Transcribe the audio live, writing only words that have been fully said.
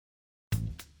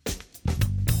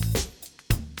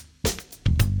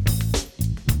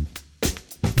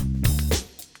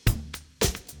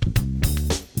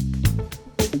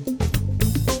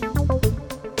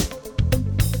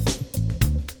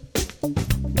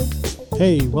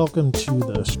Hey, welcome to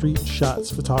the Street Shots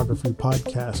Photography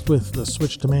Podcast with the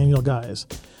Switch to Manual guys.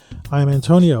 I'm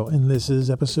Antonio, and this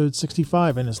is episode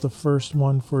 65, and it's the first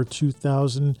one for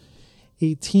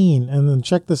 2018. And then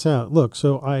check this out. Look,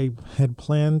 so I had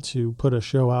planned to put a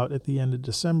show out at the end of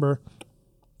December,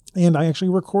 and I actually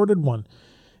recorded one.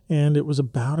 And it was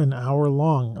about an hour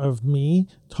long of me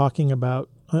talking about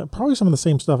probably some of the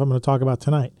same stuff I'm going to talk about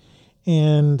tonight.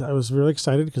 And I was really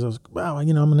excited because I was, wow, I'm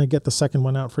going to get the second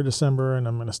one out for December and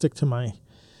I'm going to stick to my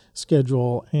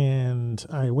schedule. And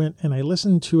I went and I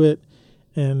listened to it.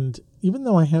 And even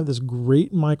though I have this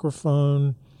great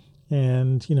microphone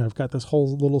and, I've got this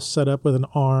whole little setup with an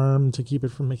arm to keep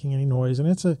it from making any noise. And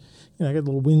it's I got a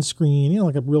little windscreen,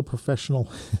 like a real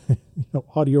professional,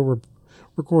 audio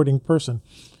recording person.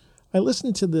 I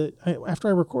listened to after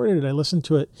I recorded it, I listened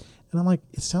to it. And I'm like,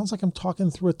 it sounds like I'm talking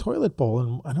through a toilet bowl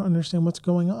and I don't understand what's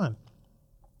going on.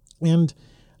 And,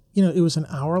 it was an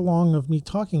hour long of me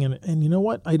talking. And you know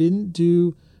what? I didn't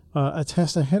do a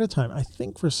test ahead of time. I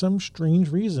think for some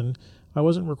strange reason, I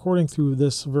wasn't recording through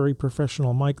this very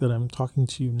professional mic that I'm talking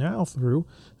to you now through.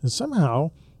 And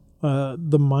somehow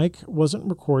the mic wasn't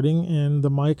recording and the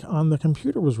mic on the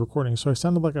computer was recording. So I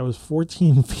sounded like I was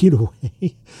 14 feet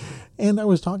away. And I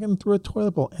was talking through a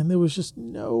toilet bowl, and there was just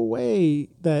no way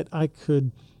that I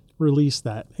could release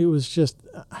that. It was just,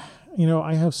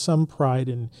 I have some pride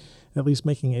in at least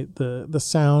making it the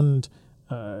sound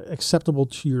acceptable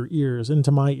to your ears and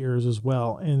to my ears as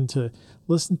well. And to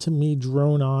listen to me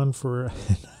drone on for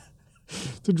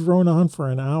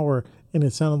an hour, and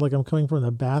it sounded like I'm coming from the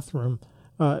bathroom.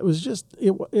 It was just,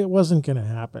 it wasn't going to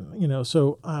happen.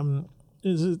 So I'm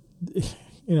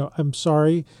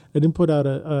sorry. I didn't put out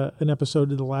an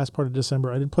episode in the last part of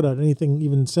December. I didn't put out anything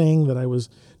even saying that I was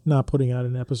not putting out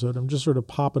an episode. I'm just sort of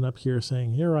popping up here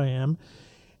saying, here I am.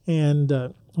 And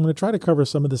I'm going to try to cover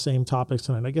some of the same topics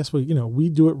tonight. I guess we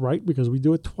do it right because we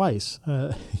do it twice.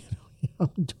 This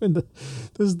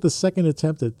is the second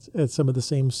attempt at some of the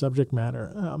same subject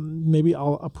matter. Maybe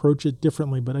I'll approach it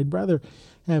differently, but I'd rather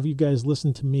have you guys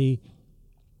listen to me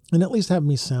and at least have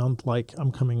me sound like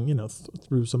I'm coming,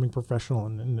 through something professional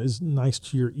and is nice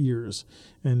to your ears.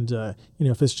 And,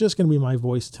 if it's just going to be my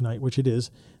voice tonight, which it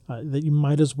is, that you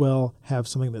might as well have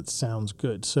something that sounds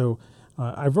good. So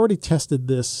I've already tested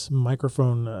this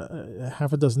microphone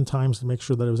half a dozen times to make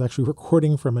sure that I was actually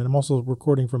recording from it. I'm also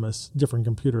recording from a different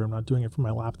computer. I'm not doing it from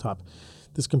my laptop.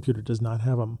 This computer does not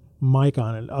have a mic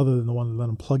on it other than the one that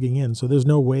I'm plugging in. So there's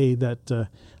no way that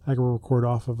I can record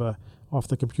off the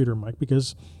computer mic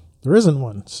because there isn't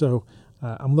one. So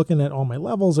I'm looking at all my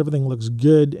levels. Everything looks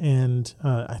good. And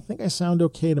I think I sound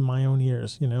okay to my own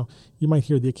ears. You might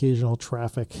hear the occasional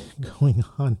traffic going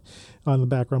on the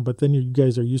background, but then you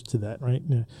guys are used to that, right?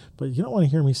 But you don't want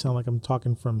to hear me sound like I'm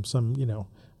talking from some,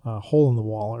 hole in the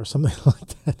wall or something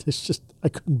like that. It's just, I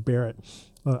couldn't bear it.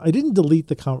 I didn't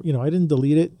delete I didn't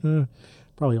delete it.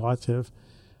 Probably ought to have.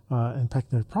 In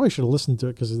fact, I probably should have listened to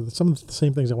it because some of the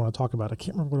same things I want to talk about. I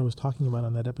can't remember what I was talking about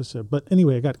on that episode. But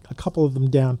anyway, I got a couple of them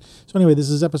down. So anyway, this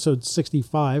is episode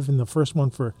 65 and the first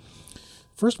one for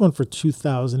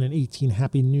 2018.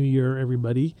 Happy New Year,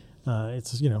 everybody.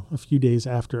 It's, a few days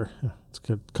after, it's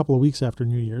a couple of weeks after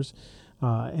New Year's.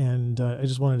 And I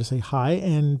just wanted to say hi.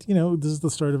 And, this is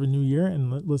the start of a new year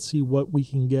and let's see what we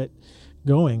can get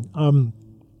going.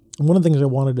 One of the things I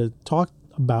wanted to talk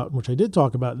about, which I did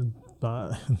talk about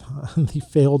on the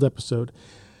failed episode,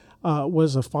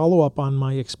 was a follow-up on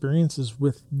my experiences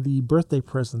with the birthday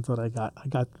present that I got. I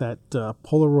got that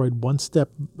Polaroid One Step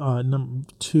number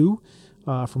 2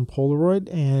 from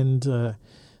Polaroid, and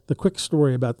the quick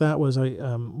story about that was I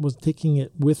was taking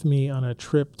it with me on a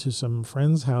trip to some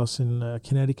friend's house in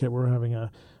Connecticut. We're having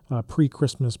a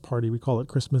pre-Christmas party. We call it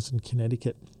Christmas in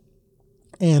Connecticut,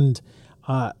 and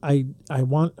I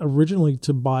want originally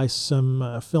to buy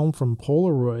some film from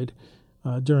Polaroid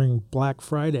during Black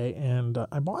Friday, and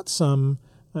I bought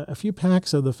a few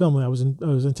packs of the film. I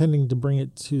was intending to bring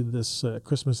it to this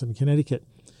Christmas in Connecticut,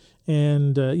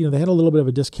 and they had a little bit of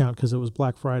a discount because it was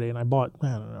Black Friday, and I bought,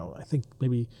 I don't know, I think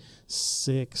maybe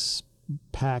 6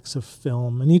 packs of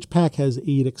film, and each pack has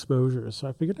 8 exposures. So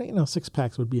I figured 6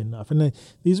 packs would be enough, and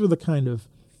these were the kind of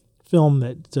film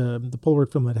that the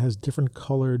Polaroid film that has different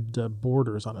colored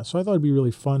borders on it. So I thought it'd be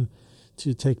really fun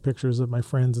to take pictures of my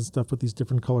friends and stuff with these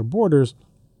different colored borders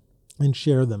and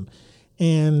share them.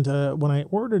 And when I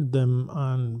ordered them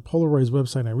on Polaroid's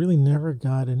website, I really never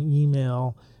got an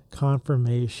email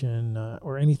confirmation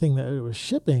or anything that it was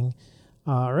shipping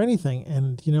or anything.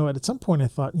 And, at some point I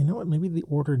thought, maybe the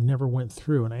order never went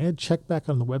through. And I had checked back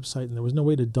on the website and there was no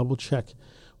way to double check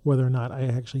whether or not I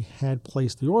actually had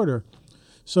placed the order.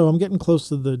 So I'm getting close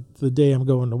to the day I'm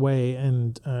going away,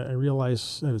 and I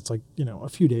realize it's like, a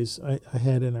few days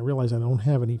ahead, and I realize I don't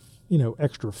have any,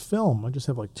 extra film. I just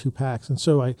have like 2 packs. And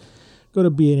so I go to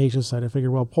B&H's site. I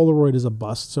figured, well, Polaroid is a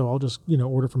bust, so I'll just,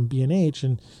 order from B&H.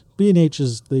 And B&H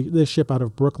they ship out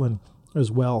of Brooklyn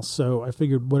as well. So I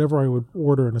figured whatever I would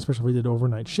order, and especially if I did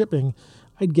overnight shipping,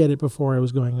 I'd get it before I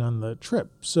was going on the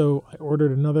trip. So I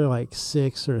ordered another like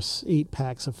 6 or 8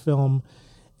 packs of film,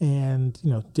 and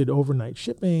did overnight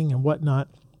shipping and whatnot.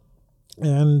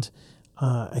 And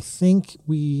I think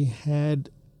I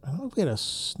don't know if we had a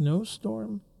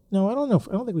snowstorm. No, I don't know.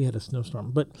 I don't think we had a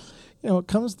snowstorm. But it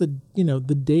comes the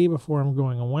day before I'm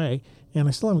going away, and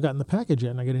I still haven't gotten the package yet.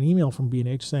 And I get an email from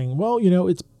B&H saying, well,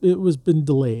 it was been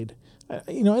delayed. I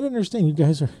don't understand. You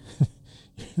guys are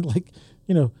like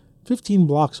 15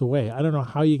 blocks away. I don't know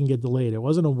how you can get delayed. It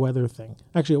wasn't a weather thing.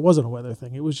 Actually, it wasn't a weather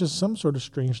thing. It was just some sort of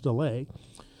strange delay.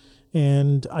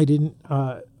 And I didn't,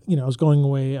 I was going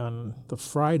away on the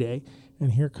Friday,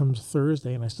 and here comes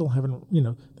Thursday, and I still haven't,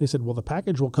 they said, well, the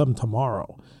package will come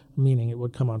tomorrow, meaning it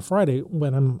would come on Friday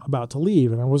when I'm about to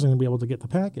leave, and I wasn't going to be able to get the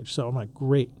package. So I'm like,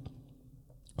 great.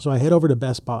 So I head over to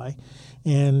Best Buy,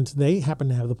 and they happen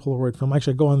to have the Polaroid film.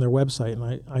 Actually, I go on their website,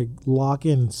 and I lock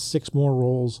in 6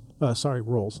 more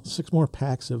 6 more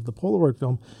packs of the Polaroid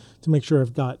film to make sure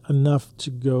I've got enough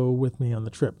to go with me on the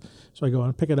trip. So I go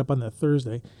and pick it up on that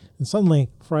Thursday, and suddenly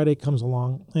Friday comes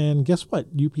along, and guess what?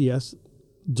 UPS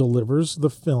delivers the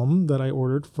film that I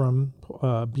ordered from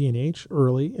B&H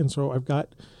early, and so I've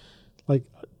got like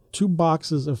 2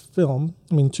 boxes of film.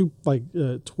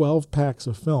 12 packs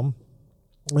of film.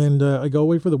 And I go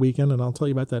away for the weekend, and I'll tell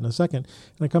you about that in a second.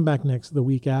 And I come back the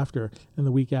week after, and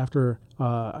the week after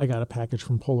I got a package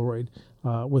from Polaroid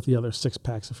with the other 6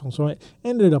 packs of film. So I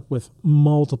ended up with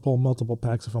multiple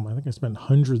packs of film. I think I spent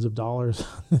hundreds of dollars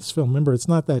on this film. Remember, it's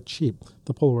not that cheap,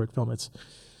 the Polaroid film. It's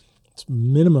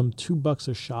minimum $2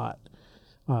 a shot,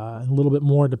 a little bit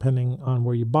more depending on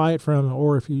where you buy it from,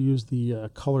 or if you use the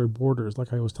colored borders,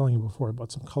 like I was telling you before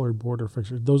about some colored border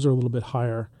fixtures. Those are a little bit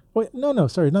higher. Wait, no,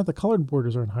 sorry, not the colored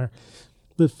borders aren't higher.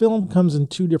 The film comes in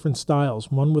 2 different styles,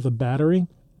 one with a battery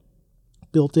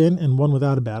built in and one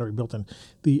without a battery built in.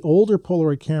 The older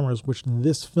Polaroid cameras, which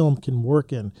this film can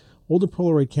work in, older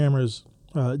Polaroid cameras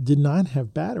did not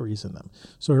have batteries in them.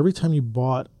 So every time you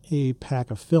bought a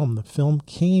pack of film, the film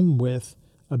came with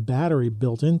a battery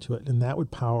built into it, and that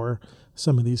would power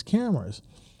some of these cameras.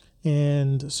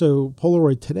 And so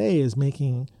Polaroid today is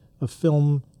making a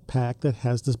film pack that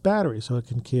has this battery, so it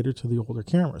can cater to the older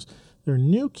cameras. Their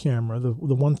new camera, the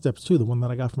One Steps 2, the one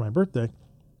that I got for my birthday,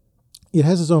 it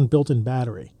has its own built-in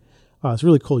battery. It's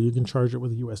really cool. You can charge it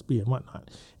with a USB and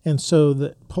whatnot. And so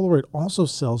the Polaroid also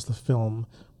sells the film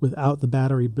without the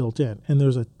battery built in. And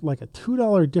there's a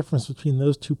 $2 difference between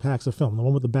those 2 packs of film. The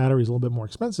one with the battery is a little bit more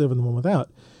expensive, and the one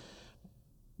without.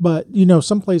 But,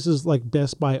 some places like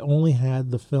Best Buy only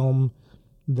had the film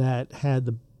that had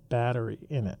the battery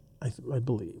in it, I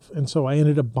believe. And so I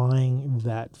ended up buying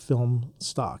that film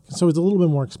stock. So it's a little bit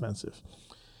more expensive.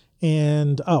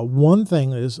 And one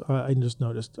thing is, I just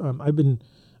noticed, I've been,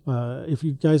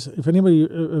 if anybody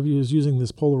of you is using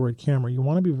this Polaroid camera, you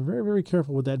want to be very, very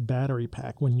careful with that battery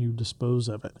pack when you dispose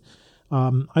of it.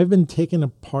 I've been taking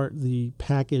apart the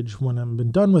package when I've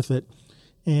been done with it,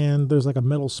 and there's like a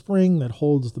metal spring that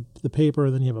holds the paper,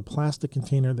 and then you have a plastic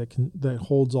container that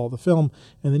holds all the film,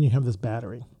 and then you have this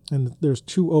battery, and there's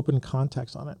 2 open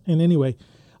contacts on it. And anyway,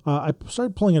 I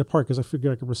started pulling it apart because I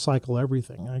figured I could recycle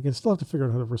everything. I still have to figure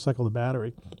out how to recycle the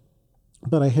battery.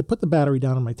 But I had put the battery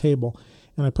down on my table,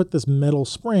 and I put this metal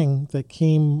spring that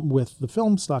came with the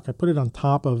film stock. I put it on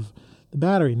top of the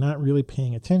battery, not really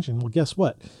paying attention. Well, guess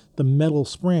what? The metal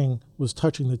spring was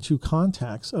touching the 2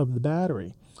 contacts of the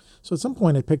battery. So at some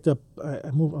point I picked up, I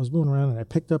was moving around, and I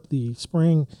picked up the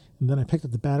spring, and then I picked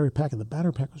up the battery pack, and the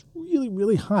battery pack was really,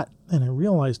 really hot. And I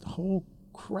realized, oh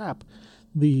crap,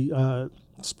 the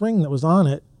spring that was on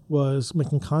it was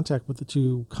making contact with the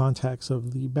 2 contacts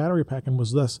of the battery pack, and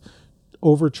was thus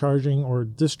overcharging or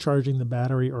discharging the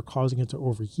battery or causing it to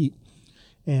overheat.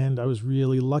 And I was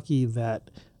really lucky that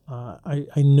I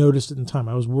noticed it in time.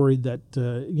 I was worried that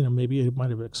maybe it might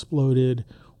have exploded,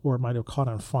 or it might have caught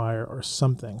on fire or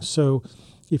something. So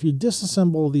if you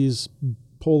disassemble these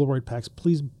Polaroid packs,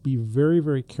 please be very,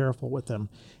 very careful with them,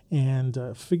 and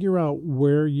figure out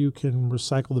where you can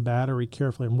recycle the battery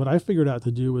carefully. And what I figured out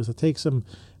to do is to take some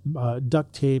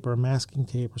duct tape or masking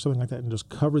tape or something like that and just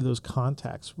cover those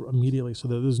contacts immediately, so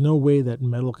that there's no way that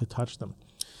metal could touch them.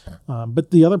 But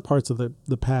the other parts of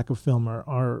the pack of film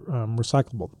are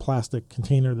recyclable. The plastic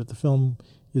container that the film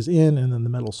is in, and then the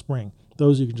metal spring.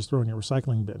 Those you can just throw in your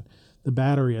recycling bin. the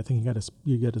battery, I think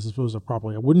you got to dispose of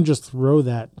properly. I wouldn't just throw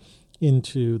that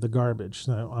into the garbage,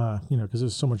 because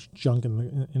there's so much junk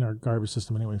in our garbage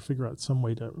system anyway. Figure out some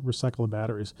way to recycle the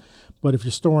batteries. But if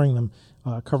you're storing them,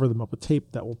 cover them up with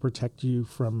tape that will protect you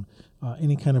from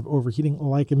any kind of overheating,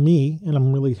 like me. And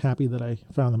I'm really happy that I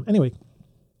found them. Anyway,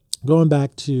 going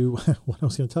back to what I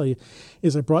was going to tell you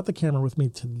is I brought the camera with me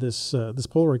to this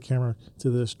Polaroid camera to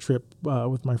this trip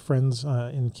with my friends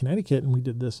in Connecticut, and we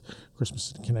did this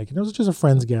Christmas in Connecticut. It was just a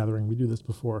friends gathering. We do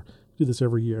this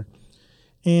every year.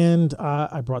 And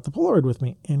I brought the Polaroid with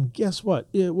me, and guess what?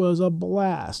 It was a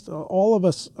blast. All of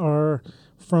us are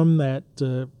from that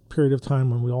period of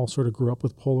time when we all sort of grew up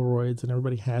with Polaroids, and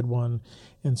everybody had one.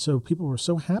 And so people were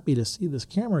so happy to see this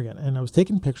camera again. And I was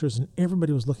taking pictures, and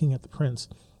everybody was looking at the prints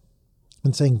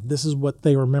and saying this is what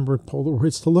they remembered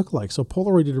Polaroids to look like. So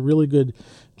Polaroid did a really good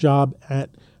job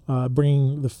at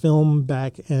bringing the film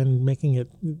back and making it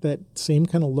that same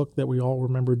kind of look that we all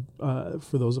remembered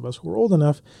for those of us who were old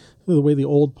enough, the way the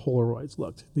old Polaroids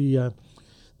looked. The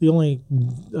only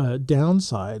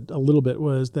downside a little bit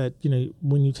was that,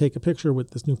 when you take a picture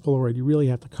with this new Polaroid, you really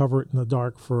have to cover it in the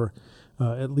dark for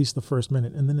at least the first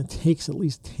minute, and then it takes at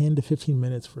least 10 to 15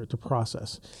 minutes for it to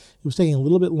process. It was taking a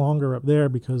little bit longer up there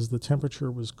because the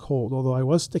temperature was cold, although I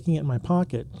was sticking it in my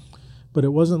pocket, but it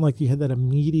wasn't like you had that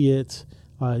immediate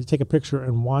you take a picture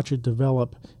and watch it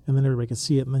develop, and then everybody can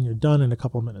see it, and then you're done in a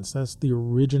couple of minutes. That's the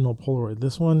original Polaroid.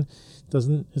 This one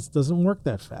doesn't work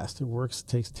that fast. It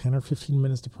takes 10 or 15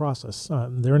 minutes to process.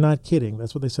 They're not kidding.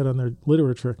 That's what they said on their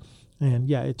literature. And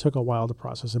yeah, it took a while to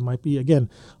process. It might be, again,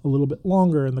 a little bit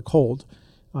longer in the cold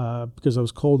because I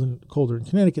was colder in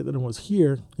Connecticut than it was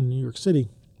here in New York City.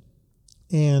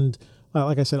 And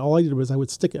like I said, all I did was I would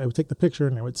take the picture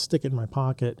and I would stick it in my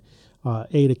pocket,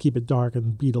 A, to keep it dark,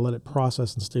 and B, to let it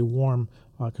process and stay warm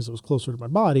because it was closer to my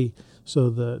body. So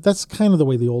that's kind of the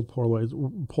way the old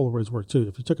Polaroids work too.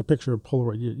 If you took a picture of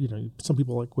Polaroid, some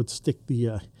people would stick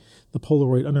the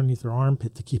Polaroid underneath their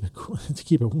armpit to keep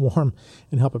it warm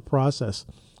and help it process.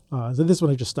 So this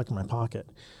one I just stuck in my pocket.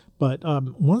 But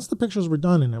once the pictures were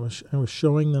done and I was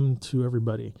showing them to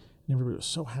everybody, and everybody was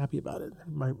so happy about it.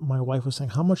 My wife was saying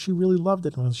how much she really loved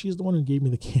it. And she's the one who gave me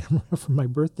the camera for my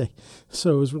birthday.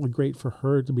 So it was really great for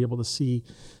her to be able to see,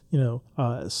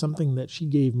 something that she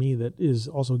gave me that is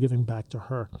also giving back to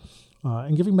her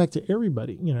and giving back to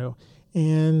everybody,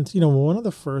 And, one of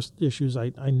the first issues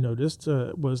I noticed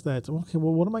was that, okay,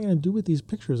 well, what am I going to do with these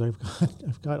pictures?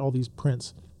 I've got all these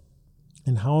prints,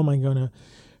 and how am I going to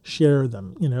share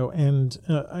them, and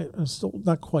I'm still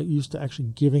not quite used to actually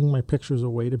giving my pictures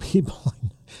away to people.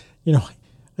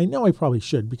 I know I probably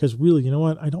should, because really, you know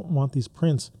what? I don't want these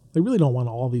prints. I really don't want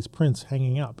all these prints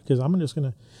hanging out, because I'm just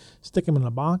going to stick them in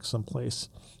a box someplace,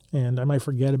 and I might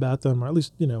forget about them, or at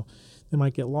least, they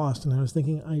might get lost. And I was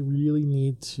thinking I really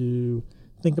need to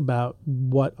think about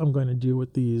what I'm going to do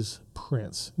with these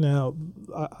prints. Now,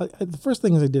 the first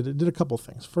thing I did a couple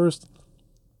things. First,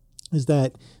 is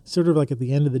that sort of like at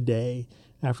the end of the day,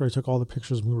 after I took all the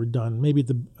pictures and we were done, maybe at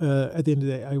the end of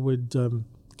the day, I would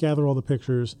gather all the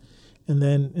pictures. And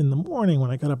then in the morning, when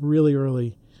I got up really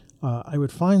early, I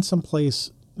would find some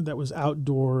place that was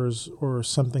outdoors or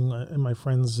something in my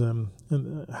friend's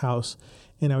house.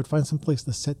 And I would find some place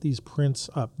to set these prints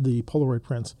up, the Polaroid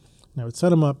prints. And I would set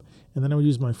them up, and then I would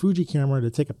use my Fuji camera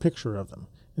to take a picture of them.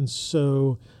 And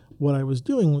so what I was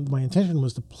doing, my intention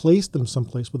was to place them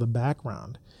someplace with a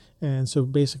background. And so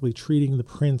basically treating the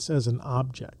prints as an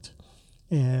object.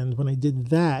 And when I did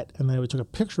that, and I took a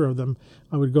picture of them,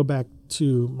 I would go back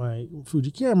to my Fuji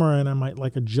camera, and I might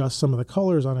adjust some of the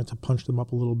colors on it to punch them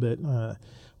up a little bit,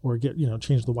 or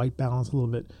change the white balance a little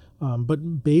bit.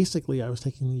 But basically, I was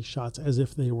taking these shots as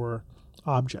if they were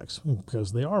objects,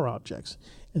 because they are objects.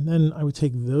 And then I would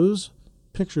take those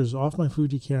pictures off my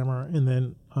Fuji camera, and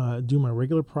then do my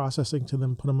regular processing to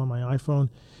them, put them on my iPhone,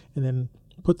 and then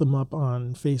put them up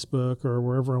on Facebook or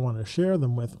wherever I want to share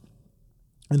them with,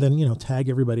 and then, tag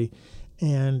everybody.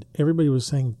 And everybody was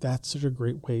saying that's such a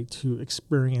great way to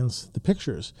experience the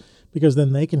pictures, because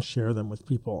then they can share them with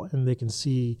people, and everybody can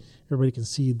see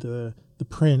the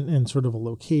print and sort of a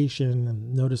location,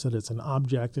 and notice that it's an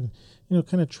object, and,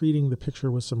 kind of treating the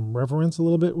picture with some reverence a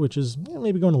little bit, which is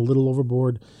maybe going a little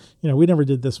overboard. We never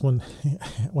did this one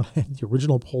when I had the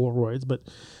original Polaroids, but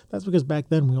that's because back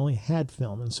then we only had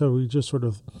film. And so we just sort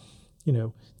of,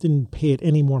 didn't pay it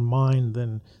any more mind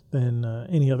than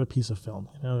any other piece of film.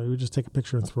 We would just take a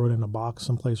picture and throw it in a box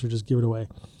someplace or just give it away.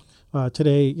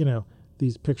 Today,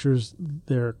 these pictures,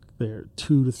 they're $2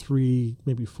 to $3,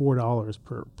 maybe $4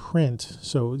 per print.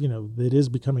 So, it is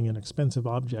becoming an expensive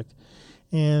object.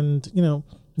 And,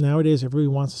 nowadays everybody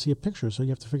wants to see a picture, so you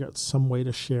have to figure out some way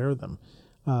to share them.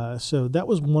 So that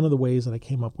was one of the ways that I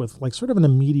came up with, like, sort of an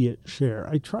immediate share.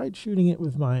 I tried shooting it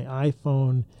with my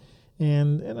iPhone,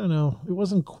 and I don't know, it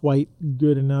wasn't quite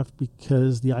good enough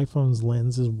because the iPhone's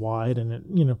lens is wide, and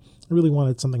I really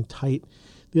wanted something tight.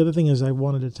 The other thing is I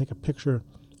wanted to take a picture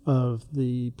of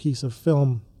the piece of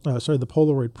film, the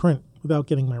Polaroid print, without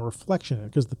getting my reflection in it,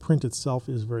 because the print itself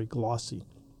is very glossy.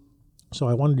 So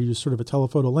I wanted to use sort of a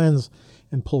telephoto lens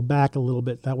and pull back a little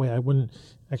bit. That way I wouldn't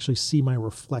actually see my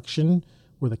reflection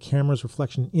or the camera's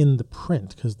reflection in the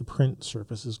print, because the print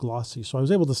surface is glossy. So I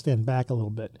was able to stand back a little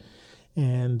bit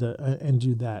and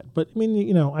do that. But I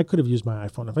mean, I could have used my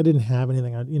iPhone. If I didn't have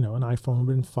anything, an iPhone would have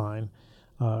been fine,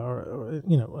 or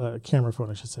a camera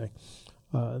phone, I should say.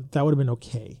 That would have been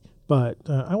okay. But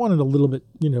I wanted a little bit,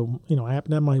 I happen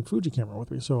to have my Fuji camera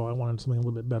with me, so I wanted something a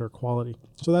little bit better quality.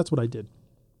 So that's what I did.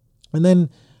 And then,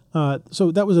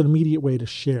 so that was an immediate way to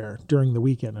share during the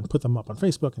weekend and put them up on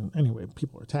Facebook. And anyway,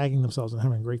 people were tagging themselves and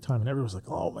having a great time. And everyone was like,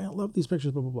 oh, man, I love these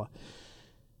pictures, blah, blah, blah.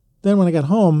 Then when I got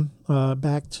home,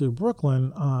 back to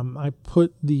Brooklyn, I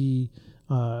put the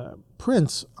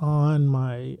prints on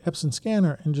my Epson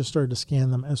scanner and just started to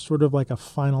scan them as sort of like a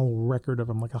final record of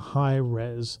them, like a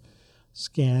high-res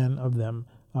scan of them.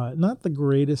 Not the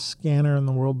greatest scanner in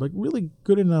the world, but really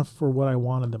good enough for what I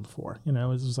wanted them for. It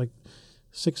was like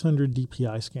 600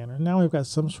 DPI scanner. Now I've got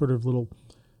some sort of little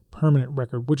permanent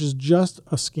record, which is just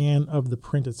a scan of the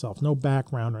print itself, no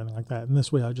background or anything like that. And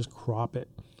this way I just crop it.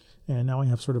 And now I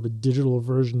have sort of a digital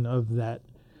version of that,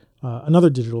 another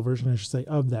digital version, I should say,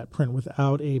 of that print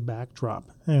without a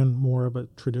backdrop and more of a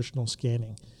traditional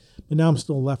scanning. But now I'm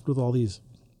still left with all these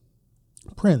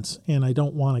prints, and I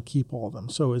don't want to keep all of them.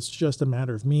 So it's just a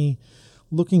matter of me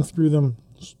looking through them,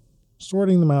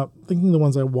 sorting them out, thinking the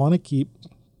ones I want to keep,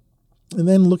 and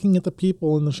then looking at the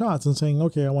people in the shots and saying,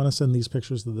 okay, I want to send these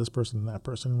pictures to this person and that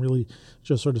person, and really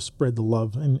just sort of spread the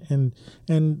love. And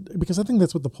because I think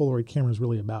that's what the Polaroid camera is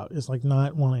really about. It's like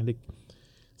not wanting to,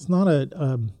 it's not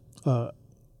I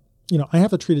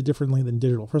have to treat it differently than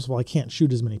digital. First of all, I can't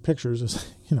shoot as many pictures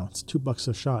as, it's $2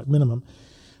 a shot minimum.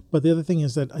 But the other thing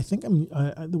is that I think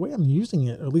the way I'm using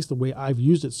it, or at least the way I've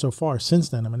used it so far since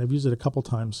then, I mean, I've used it a couple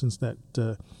times since that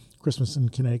Christmas in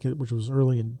Connecticut, which was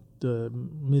early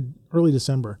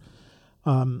December.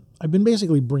 I've been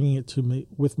basically bringing it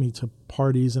with me to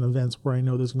parties and events where I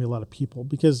know there's going to be a lot of people,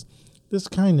 because this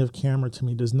kind of camera to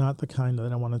me is not the kind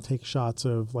that I want to take shots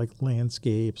of like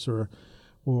landscapes or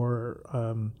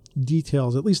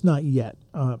details, at least not yet.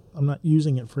 I'm not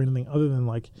using it for anything other than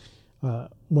like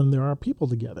when there are people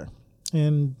together.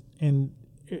 And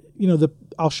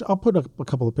I'll put up a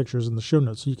couple of pictures in the show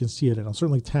notes so you can see it, and I'll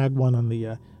certainly tag one on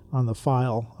the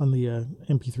file, on the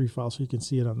MP3 file, so you can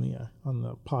see it on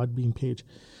the Podbean page.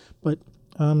 But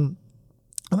I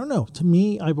don't know. To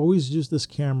me, I've always used this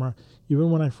camera.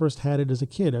 Even when I first had it as a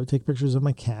kid, I would take pictures of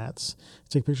my cats,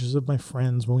 take pictures of my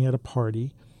friends when we had a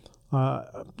party.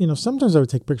 Sometimes I would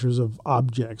take pictures of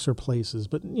objects or places,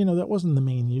 but that wasn't the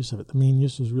main use of it. The main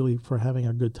use was really for having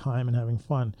a good time and having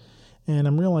fun. And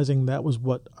I'm realizing that was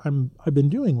what I've been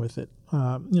doing with it.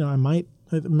 I might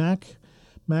Mac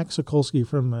Sokolsky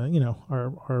from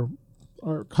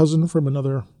our cousin from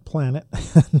another planet,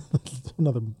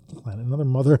 another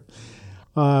mother,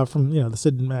 from the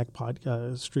Sid and Mac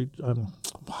podcast street.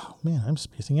 Wow, man, I'm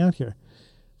spacing out here.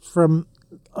 From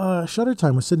Shutter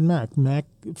Time with Sid and Mac.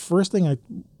 First thing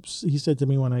he said to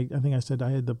me when I think I said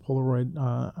I had the Polaroid,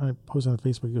 I posted on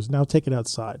Facebook. He goes, "Now take it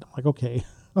outside." I'm like, okay,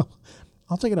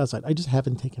 I'll take it outside. I just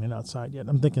haven't taken it outside yet.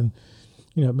 I'm thinking,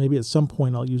 maybe at some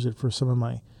point I'll use it for some of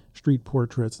my street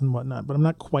portraits and whatnot, but I'm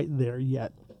not quite there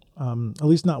yet. At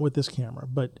least not with this camera.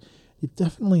 But it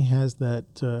definitely has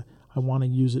that. I want to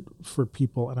use it for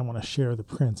people, and I want to share the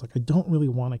prints. Like, I don't really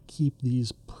want to keep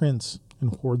these prints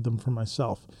and hoard them for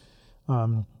myself.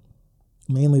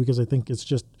 Mainly because I think it's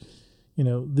just,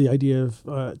 the idea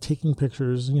of taking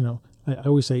pictures. I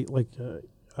always say, like,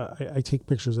 I take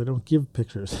pictures. I don't give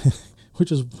pictures,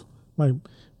 which is my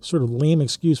sort of lame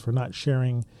excuse for not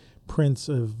sharing prints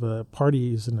of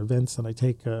parties and events that I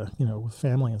take, with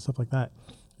family and stuff like that.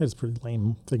 It's a pretty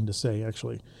lame thing to say,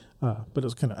 actually. But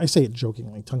it's I say it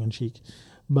jokingly, tongue-in-cheek.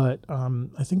 But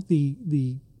I think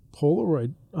the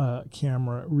Polaroid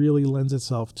camera really lends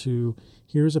itself to,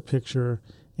 here's a picture,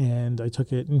 and I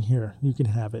took it, and here, you can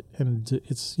have it. And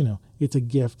it's, it's a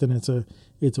gift, and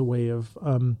it's a way of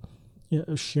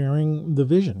sharing the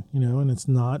vision, and it's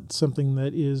not something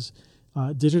that is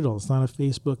digital. It's not a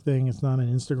Facebook thing. It's not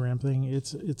an Instagram thing.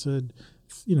 It's a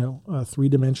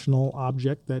three-dimensional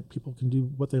object that people can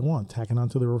do what they want, tack it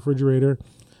onto the refrigerator,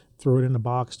 throw it in a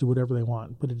box, do whatever they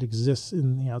want, but it exists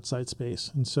in the outside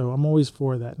space. And so I'm always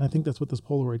for that. And I think that's what this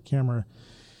Polaroid camera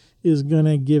is going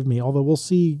to give me. Although we'll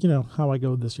see, how I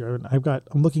go this year.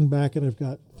 I'm looking back and I've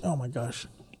got, oh my gosh,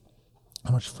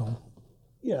 how much film?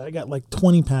 Yeah, I got like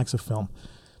 20 packs of film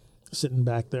sitting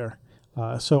back there.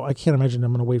 So I can't imagine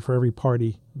I'm going to wait for every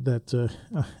party that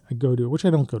I go to, which I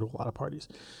don't go to a lot of parties.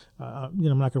 I'm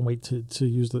not going to wait to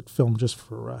use the film just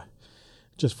for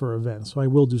events. So I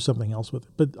will do something else with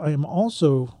it. But I am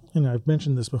also, and I've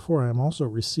mentioned this before, I am also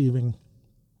receiving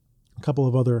a couple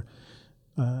of other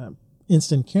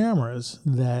instant cameras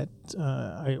that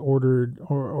I ordered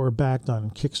or backed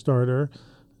on Kickstarter,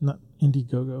 not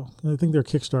Indiegogo. I think they're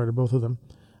Kickstarter, both of them.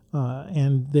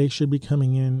 And they should be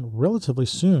coming in relatively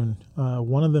soon.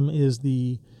 One of them is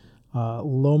the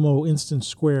Lomo Instant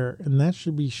Square, and that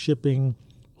should be shipping.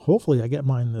 Hopefully I get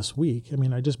mine this week. I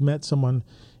mean, I just met someone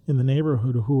in the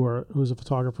neighborhood who's a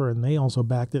photographer, and they also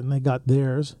backed it, and they got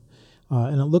theirs.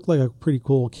 And it looked like a pretty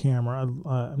cool camera.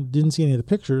 I didn't see any of the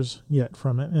pictures yet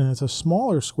from it, and it's a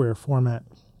smaller square format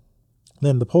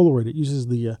than the Polaroid. It uses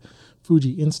the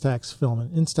Fuji Instax film, and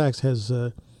Instax has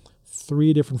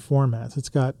 3 different formats. It's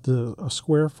got a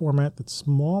square format that's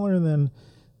smaller than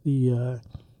the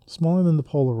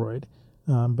Polaroid,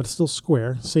 but it's still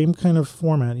square. Same kind of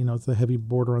format. It's the heavy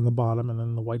border on the bottom, and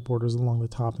then the white borders along the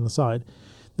top and the side.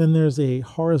 Then there's a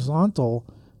horizontal,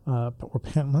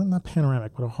 not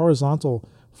panoramic, but a horizontal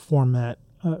format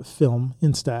film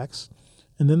Instax,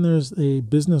 and then there's a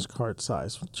business card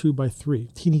size,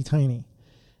 2x3, teeny tiny.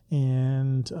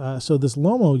 And so this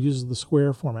Lomo uses the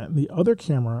square format. And the other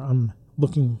camera I'm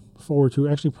looking forward to,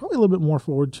 actually probably a little bit more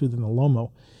forward to than the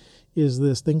Lomo, is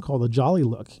this thing called the Jolly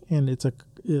Look. And it's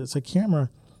a camera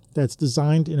that's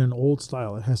designed in an old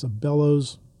style. It has a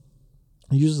bellows.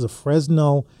 It uses a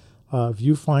Fresnel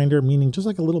viewfinder, meaning just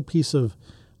like a little piece of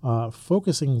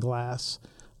focusing glass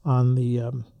on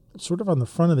the sort of on the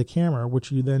front of the camera,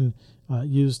 which you then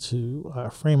use to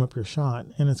frame up your shot.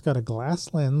 And it's got a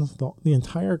glass lens. The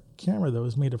entire camera, though,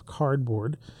 is made of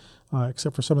cardboard,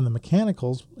 except for some of the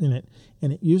mechanicals in it.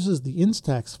 And it uses the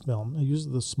Instax film. It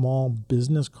uses the small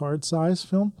business card size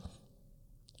film.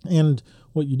 And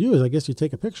what you do is, I guess you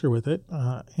take a picture with it,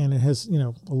 and it has,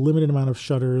 a limited amount of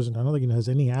shutters, and I don't think it has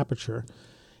any aperture.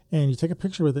 And you take a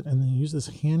picture with it, and then you use this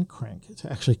hand crank to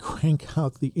actually crank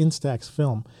out the Instax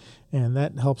film. And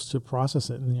that helps to process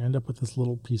it, and you end up with this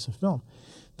little piece of film.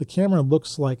 The camera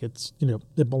looks like it's,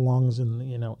 it belongs in the,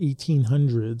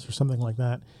 1800s or something like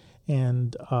that.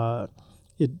 And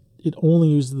it only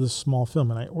uses this small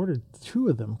film. And I ordered 2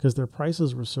 of them because their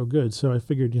prices were so good. So I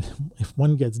figured, if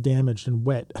one gets damaged and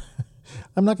wet,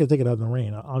 I'm not going to take it out in the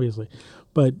rain, obviously.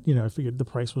 But, I figured the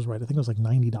price was right. I think it was like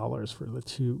 $90 for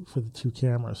the two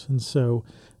cameras. And so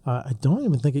I don't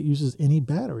even think it uses any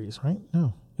batteries, right?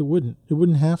 No, it wouldn't. It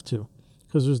wouldn't have to,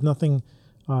 because there's nothing,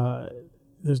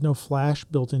 there's no flash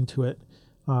built into it.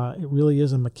 It really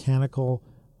is a mechanical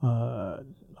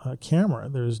camera.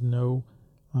 There's no,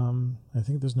 I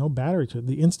think there's no battery to it.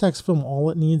 The Instax film, all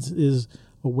it needs is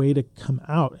a way to come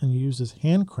out, and you use this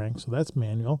hand crank, so that's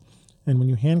manual. And when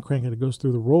you hand crank it, it goes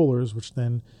through the rollers, which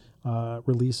then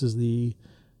releases the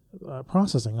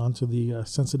processing onto the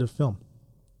sensitive film.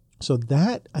 So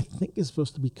that, I think, is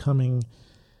supposed to be coming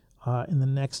in the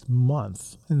next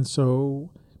month. And so,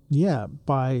 yeah,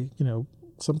 by,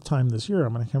 sometime this year,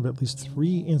 I'm going to have at least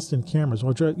 3 instant cameras,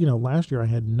 which, last year I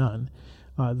had none.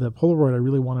 The Polaroid I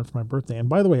really wanted for my birthday. And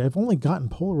by the way, I've only gotten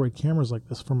Polaroid cameras like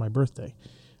this for my birthday.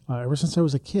 Ever since I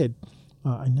was a kid,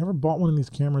 I never bought one of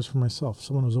these cameras for myself.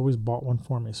 Someone has always bought one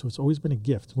for me. So it's always been a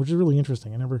gift, which is really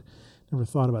interesting. I never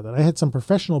thought about that. I had some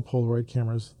professional Polaroid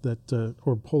cameras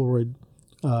or Polaroid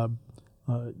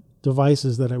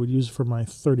devices that I would use for my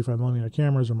 35 millimeter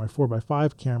cameras or my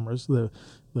 4x5 cameras, the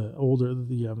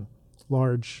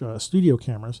large studio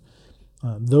cameras.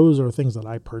 Those are things that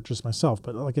I purchased myself.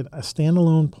 But like a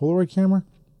standalone Polaroid camera,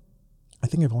 I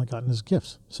think I've only gotten as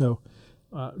gifts. So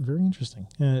very interesting.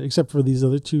 Except for these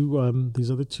other two,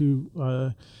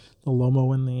 the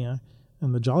Lomo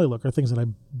and the Jolly Look, are things that I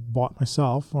bought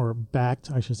myself, or backed,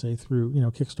 I should say, through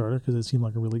Kickstarter, because it seemed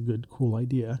like a really good, cool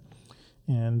idea.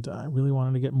 And I really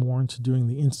wanted to get more into doing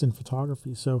the instant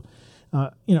photography. So,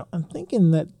 I'm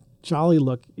thinking that Jolly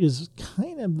Look is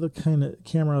kind of the kind of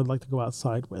camera I'd like to go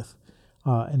outside with,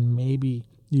 and maybe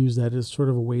use that as sort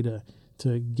of a way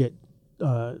to get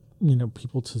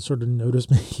people to sort of notice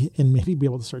me and maybe be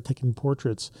able to start taking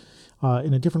portraits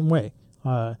in a different way,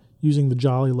 using the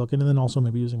Jolly Look, and then also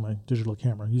maybe using my digital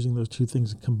camera, using those 2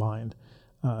 things combined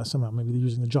somehow, maybe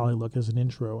using the Jolly Look as an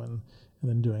intro and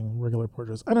then doing regular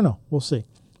portraits. I don't know. We'll see.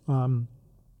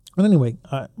 And anyway,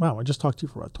 wow, I just talked to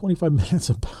you for about 25 minutes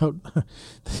about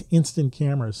instant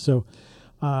cameras. So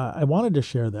I wanted to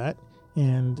share that,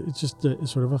 and it's just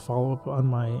sort of a follow-up on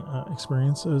my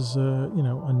experience as a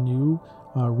new,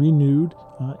 renewed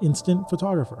instant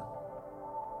photographer.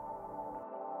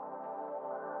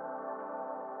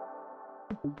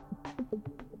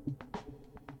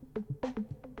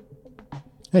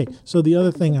 Hey, so the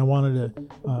other thing I wanted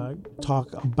to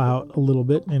talk about a little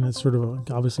bit, and it's sort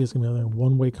of obviously it's going to be a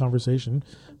one-way conversation,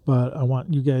 but I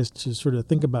want you guys to sort of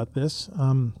think about this.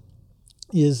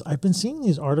 Is I've been seeing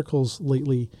these articles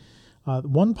lately.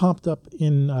 One popped up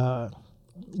in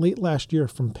late last year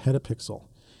from Petapixel,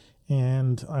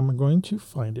 and I'm going to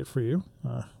find it for you.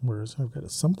 Whereas I've got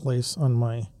it someplace on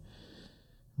my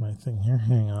thing here.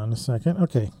 Hang on a second.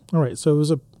 Okay, all right. So it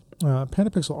was a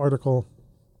Petapixel article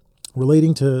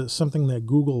relating to something that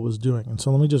Google was doing. And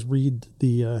so let me just read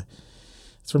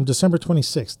it's from December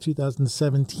 26th,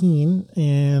 2017,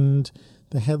 and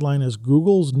the headline is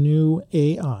Google's new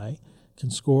AI can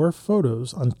score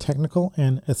photos on technical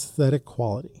and aesthetic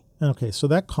quality. Okay, so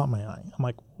that caught my eye. I'm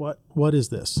like, what is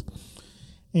this?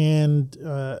 And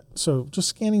so just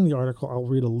scanning the article, I'll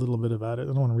read a little bit about it. I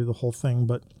don't want to read the whole thing,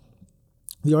 but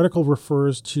the article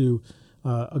refers to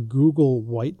a Google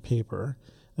white paper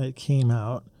that came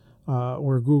out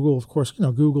where Google, of course,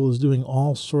 Google is doing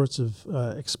all sorts of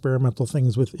experimental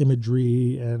things with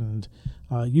imagery and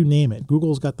you name it.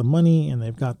 Google's got the money and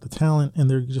they've got the talent, and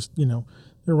they're just,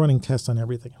 they're running tests on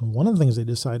everything. And one of the things they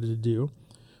decided to do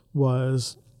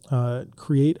was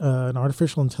create an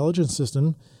artificial intelligence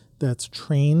system that's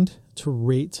trained to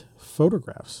rate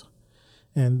photographs.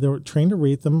 And they're trained to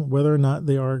rate them whether or not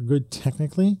they are good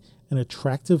technically and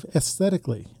attractive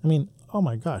aesthetically. I mean, oh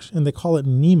my gosh. And they call it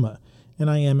NIMA.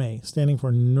 NIMA, standing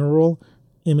for Neural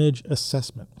Image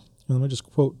Assessment. And let me just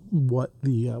quote what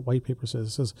the white paper says.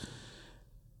 It says,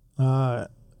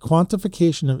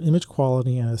 quantification of image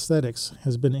quality and aesthetics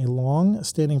has been a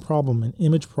long-standing problem in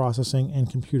image processing and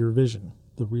computer vision,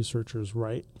 the researchers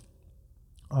write.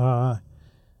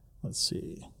 Let's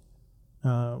see.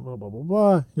 Blah, blah, blah,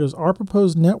 blah. It goes, our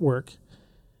proposed network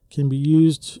can be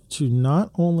used to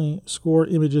not only score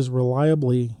images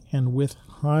reliably and with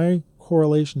high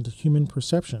correlation to human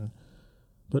perception,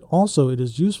 but also it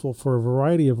is useful for a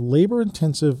variety of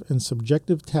labor-intensive and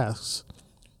subjective tasks,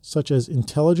 such as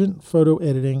intelligent photo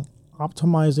editing,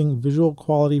 optimizing visual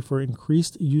quality for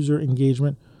increased user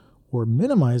engagement, or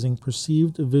minimizing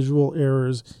perceived visual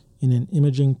errors in an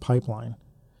imaging pipeline.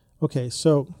 Okay,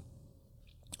 so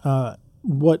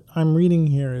what I'm reading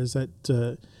here is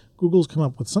that Google's come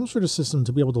up with some sort of system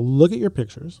to be able to look at your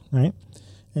pictures, right,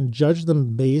 and judge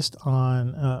them based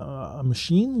on a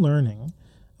machine learning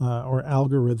or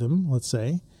algorithm, let's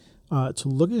say, to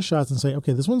look at your shots and say,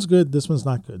 okay, this one's good, this one's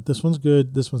not good, this one's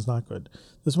good, this one's not good.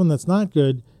 This one that's not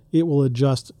good, it will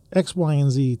adjust X, Y, and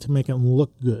Z to make it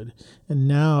look good. And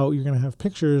now you're going to have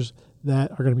pictures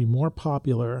that are going to be more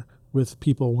popular with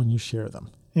people when you share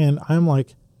them. And I'm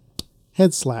like,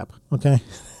 head slap, okay?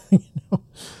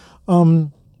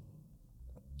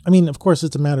 I mean, of course,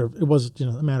 it was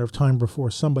a matter of time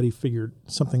before somebody figured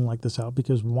something like this out,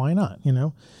 because why not,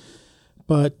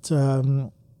 But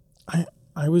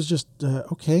I was just,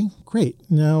 okay, great.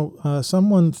 Now,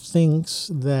 someone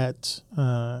thinks that,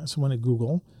 someone at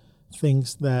Google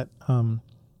thinks that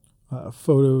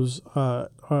photos,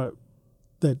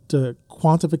 that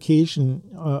quantification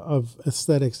of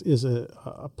aesthetics is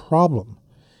a problem,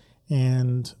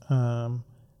 and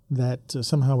that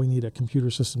somehow we need a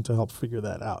computer system to help figure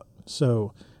that out.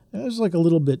 So I was like a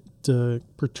little bit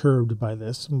perturbed by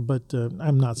this, but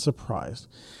I'm not surprised.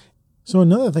 So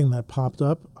another thing that popped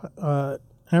up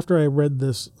after I read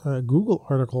this Google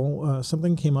article,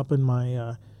 something came up in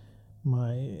my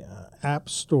app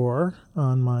store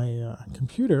on my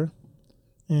computer,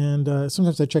 and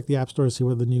sometimes I check the app store to see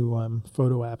where the new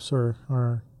photo apps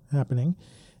are happening,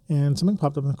 and something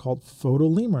popped up called Photo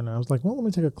Lemur, and I was like, well, let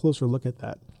me take a closer look at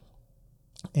that.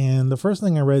 And the first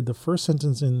thing I read, the first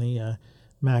sentence in the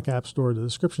Mac App Store, the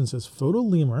description says, Photo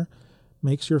Lemur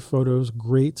makes your photos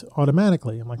great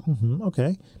automatically. I'm like,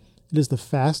 okay. It is the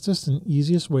fastest and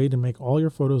easiest way to make all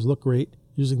your photos look great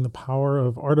using the power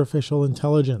of artificial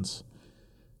intelligence.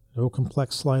 No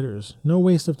complex sliders, no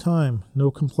waste of time, no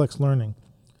complex learning.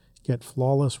 Get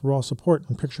flawless raw support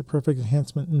and picture-perfect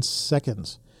enhancement in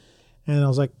seconds. And I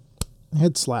was like,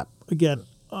 head slap again.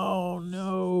 Oh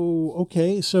no.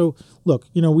 Okay. So look,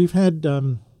 we've had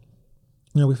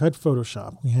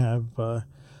Photoshop, we have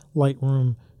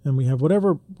Lightroom, and we have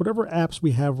whatever apps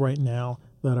we have right now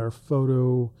that are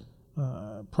photo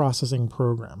processing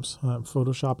programs,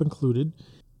 Photoshop included.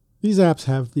 These apps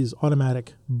have these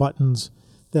automatic buttons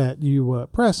that you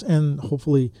press, and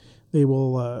hopefully they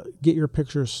will get your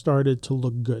picture started to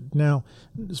look good. Now,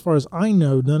 as far as I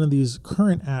know, none of these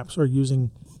current apps are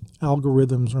using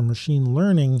algorithms or machine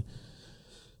learning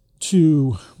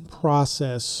to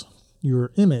process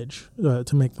your image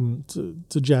to make them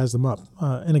to jazz them up.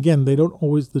 And again, they don't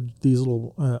always these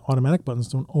little automatic buttons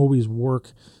don't always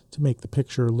work to make the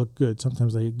picture look good.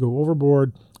 Sometimes they go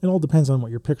overboard. It all depends on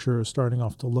what your picture is starting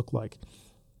off to look like.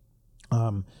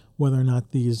 Whether or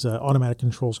not these automatic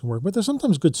controls can work, but there's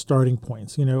sometimes good starting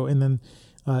points, and then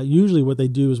usually what they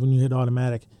do is when you hit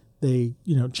automatic, they,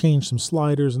 change some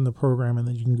sliders in the program, and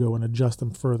then you can go and adjust them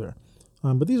further.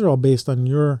 But these are all based on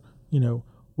your,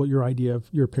 what your idea of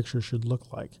your picture should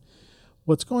look like.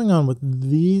 What's going on with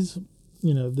these,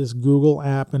 this Google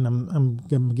app, and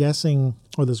I'm guessing,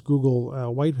 or this Google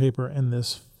white paper and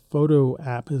this photo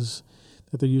app, is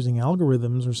that they're using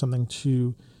algorithms or something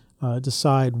to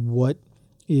decide what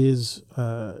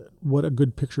a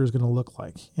good picture is going to look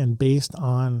like, and based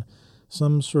on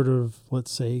some sort of,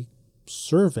 let's say,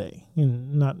 survey,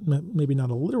 maybe not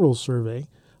a literal survey,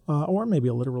 or maybe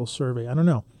a literal survey, I don't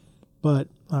know, but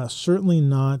certainly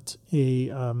not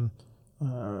a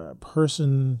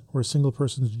person or a single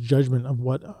person's judgment of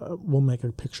what will make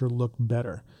a picture look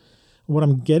better. What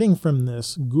I'm getting from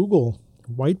this Google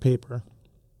white paper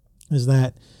is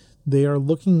that they are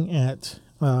looking at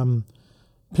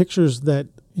pictures that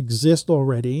exist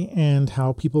already and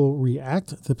how people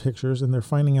react to pictures, and they're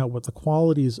finding out what the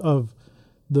qualities of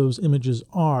those images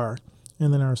are,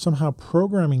 and then are somehow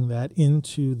programming that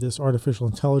into this artificial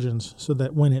intelligence so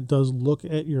that when it does look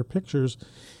at your pictures,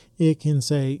 it can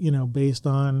say, based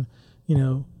on,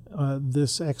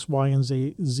 this X, Y, and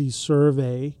Z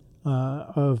survey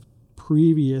of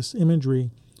previous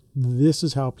imagery, this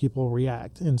is how people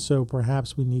react. And so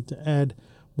perhaps we need to add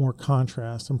more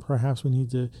contrast, and perhaps we need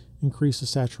to increase the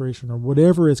saturation, or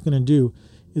whatever it's going to do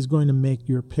is going to make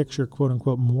your picture, quote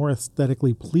unquote, more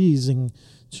aesthetically pleasing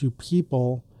to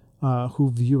people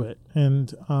who view it. And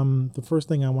the first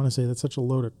thing I want to say, that's such a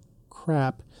load of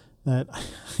crap that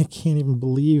I can't even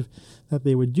believe that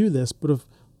they would do this. But of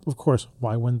course,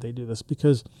 why wouldn't they do this?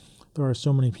 Because there are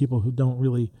so many people who don't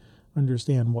really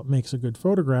understand what makes a good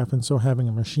photograph, and so having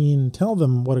a machine tell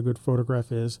them what a good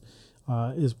photograph is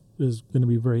going to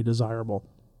be very desirable.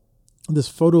 This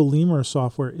Photo Lemur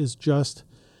software is just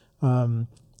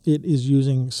it is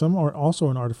using also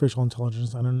an artificial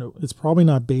intelligence. I don't know. It's probably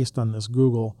not based on this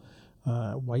Google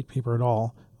white paper at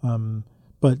all.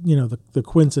 But the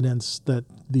coincidence that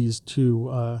these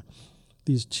two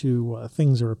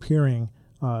things are appearing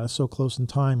so close in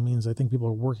time means I think people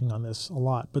are working on this a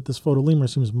lot. But this Photo Lemur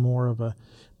seems more of a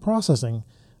processing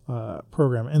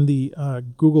program. And the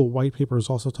Google white paper is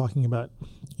also talking about,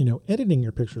 editing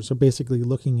your picture. So basically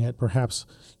looking at perhaps,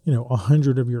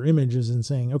 100 of your images and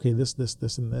saying, okay, this,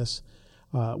 and this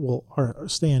will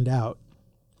stand out.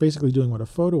 Basically doing what a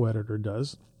photo editor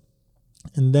does.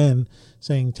 And then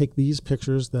saying, take these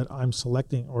pictures that I'm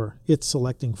selecting, or it's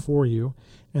selecting for you,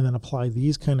 and then apply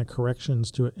these kind of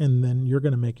corrections to it. And then you're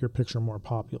going to make your picture more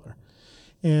popular.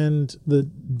 And the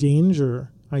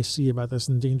danger I see about this,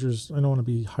 and dangers, I don't want to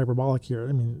be hyperbolic here.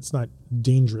 I mean, it's not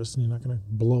dangerous and you're not going to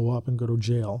blow up and go to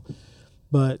jail.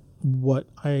 But what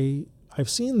I've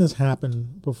seen this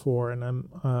happen before, and I'm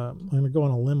going to go on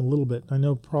a limb a little bit. I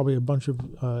know probably a bunch of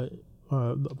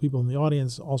people in the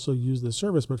audience also use this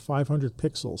service, but 500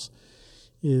 pixels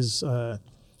is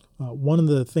one of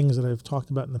the things that I've talked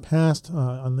about in the past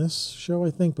on this show,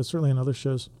 I think, but certainly on other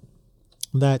shows,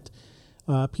 that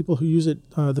people who use it,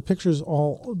 the pictures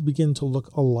all begin to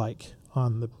look alike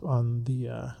on the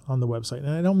website. And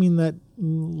I don't mean that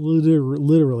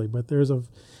literally, but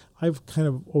I've kind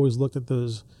of always looked at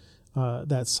those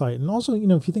that site, and also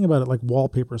if you think about it, like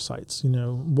wallpaper sites,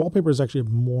 wallpaper is actually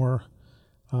more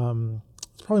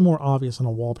it's probably more obvious on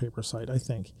a wallpaper site, I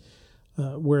think,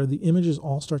 where the images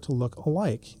all start to look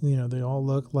alike. They all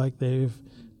look like they've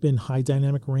been high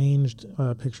dynamic ranged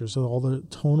pictures, so all the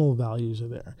tonal values are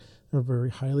there. They're very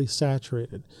highly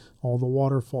saturated. All the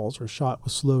waterfalls are shot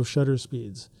with slow shutter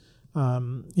speeds.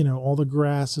 All the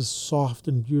grass is soft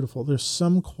and beautiful. There's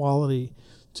some quality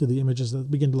to the images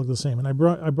that begin to look the same. And I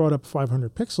brought up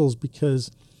 500 pixels because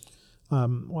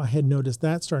I had noticed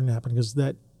that starting to happen, because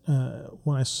that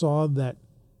when I saw that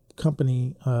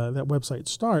company, that website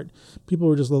start, people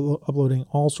were just uploading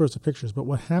all sorts of pictures. But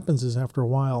what happens is, after a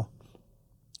while,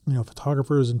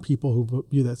 photographers and people who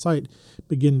view that site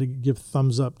begin to give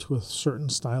thumbs up to a certain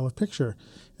style of picture.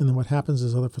 And then what happens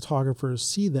is other photographers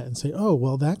see that and say, oh,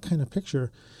 well, that kind of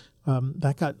picture,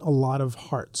 that got a lot of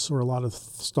hearts or a lot of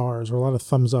stars or a lot of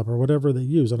thumbs up or whatever they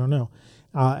use. I don't know.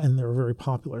 and they're very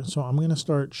popular. So I'm going to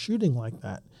start shooting like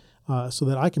that. So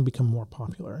that I can become more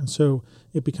popular. And so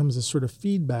it becomes this sort of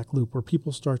feedback loop where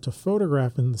people start to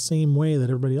photograph in the same way that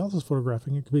everybody else is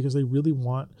photographing it because they really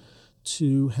want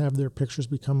to have their pictures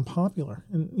become popular.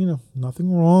 And,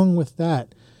 nothing wrong with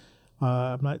that.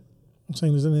 I'm not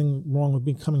saying there's anything wrong with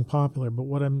becoming popular, but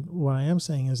what I am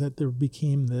saying is that there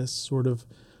became this sort of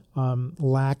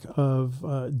lack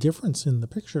of difference in the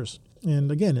pictures.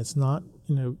 And again, it's not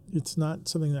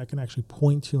something that I can actually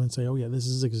point to and say, oh yeah, this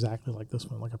is exactly like this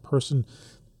one. Like a person,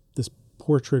 this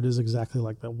portrait is exactly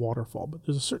like that waterfall. But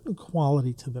there's a certain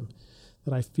quality to them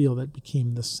that I feel that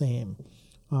became the same.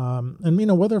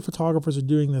 And whether photographers are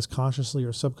doing this consciously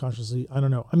or subconsciously, I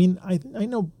don't know. I mean, I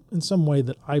know in some way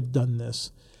that I've done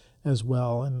this as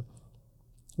well. And,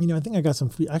 I think I got some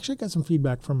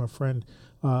feedback from a friend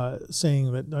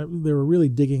saying that they were really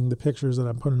digging the pictures that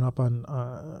I'm putting up on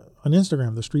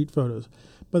Instagram, the street photos.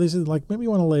 But they said, like, maybe you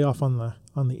want to lay off on the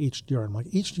HDR. I'm like,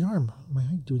 HDR? Am I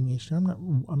doing HDR?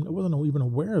 I wasn't even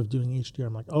aware of doing HDR.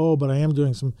 I'm like, oh, but I am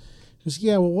doing some. He goes,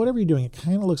 yeah, well, whatever you're doing, it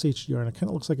kind of looks HDR, and it kind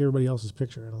of looks like everybody else's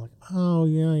picture. And I'm like, oh,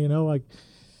 yeah,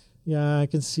 yeah, I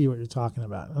can see what you're talking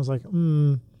about. And I was like,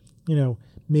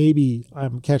 maybe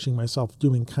I'm catching myself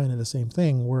doing kind of the same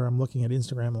thing where I'm looking at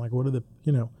Instagram and like, what are the,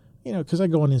 because I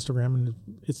go on Instagram and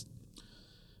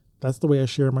that's the way I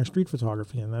share my street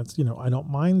photography. And that's, I don't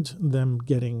mind them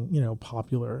getting,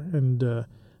 popular. And,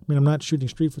 I'm not shooting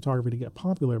street photography to get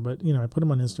popular, but, I put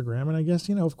them on Instagram and I guess,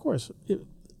 of course,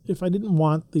 if I didn't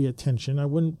want the attention, I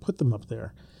wouldn't put them up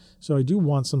there. So I do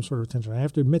want some sort of attention. I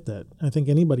have to admit that. I think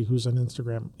anybody who's on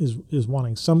Instagram is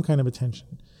wanting some kind of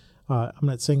attention. I'm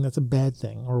not saying that's a bad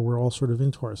thing or we're all sort of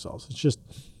into ourselves. It's just,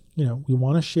 we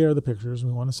want to share the pictures.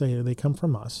 And we want to say they come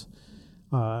from us.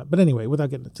 But anyway, without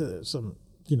getting into some,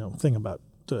 thing about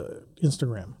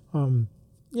Instagram,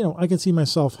 I can see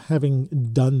myself having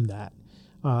done that.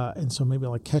 And so maybe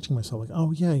like catching myself like,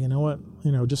 oh yeah, you know what,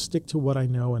 just stick to what I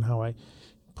know and how I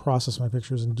process my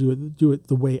pictures and do it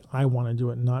the way I want to do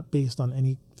it, not based on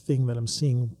anything that I'm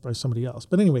seeing by somebody else.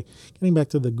 But anyway, getting back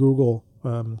to the Google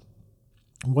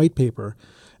white paper,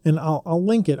 and I'll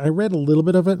link it. I read a little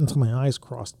bit of it until my eyes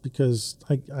crossed because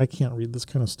I can't read this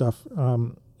kind of stuff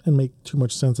and make too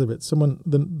much sense of it.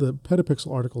 The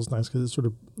Petapixel article is nice because it sort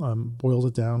of boils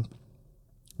it down.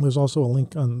 There's also a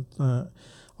link on.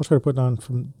 I'll try to put it on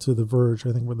to The Verge,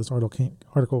 I think, where this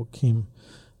article came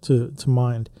to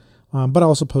mind. But I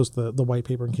also post the white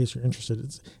paper in case you're interested.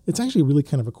 It's actually really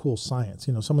kind of a cool science.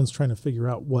 Someone's trying to figure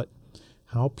out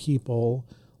how people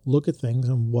look at things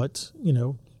and what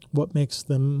makes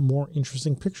them more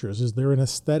interesting pictures. Is there an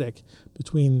aesthetic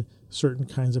between certain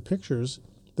kinds of pictures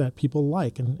that people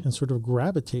like and sort of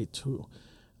gravitate to?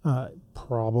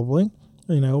 Probably.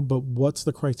 But what's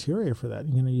the criteria for that?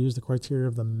 You're going to use the criteria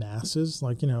of the masses,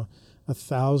 like,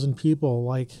 1,000 people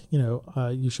like,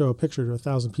 you show a picture to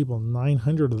 1,000 people,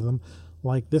 900 of them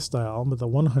like this style, but the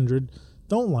 100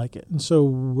 don't like it. And so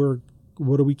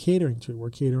what are we catering to?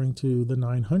 We're catering to the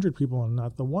 900 people and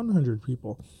not the 100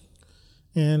 people.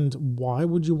 And why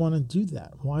would you want to do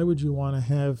that? Why would you want to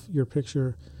have your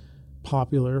picture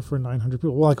popular for 900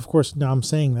 people? Well, like, of course, now I'm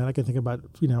saying that I can think about,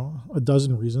 a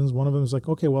dozen reasons. One of them is like,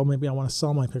 okay, well, maybe I want to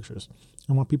sell my pictures.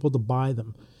 I want people to buy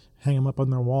them, hang them up on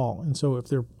their wall. And so if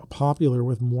they're popular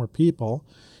with more people,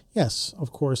 yes,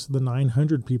 of course, the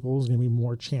 900 people is going to be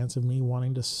more chance of me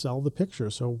wanting to sell the picture.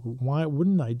 So why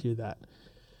wouldn't I do that?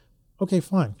 Okay,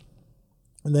 fine.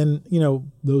 And then,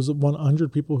 those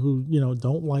 100 people who,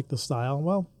 don't like the style,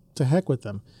 well, to heck with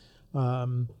them.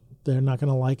 They're not going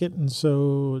to like it, and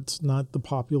so it's not the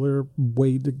popular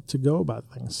way to go about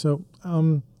things. So,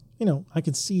 I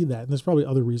can see that, and there's probably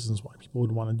other reasons why people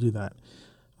would want to do that.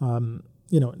 And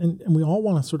we all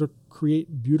want to sort of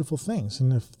create beautiful things,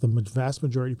 and if the vast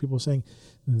majority of people are saying,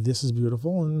 this is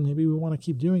beautiful, and maybe we want to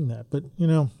keep doing that. But, I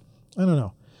don't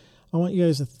know. I want you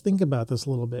guys to think about this a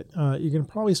little bit. You're going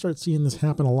to probably start seeing this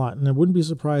happen a lot, and I wouldn't be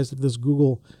surprised if this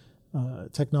Google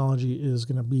technology is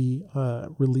going to be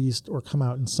released or come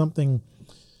out in something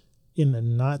in the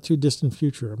not too distant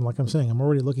future. Like I'm saying, I'm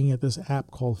already looking at this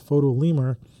app called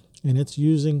PhotoLemur, and it's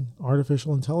using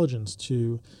artificial intelligence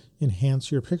to enhance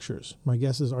your pictures. My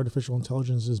guess is artificial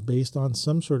intelligence is based on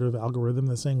some sort of algorithm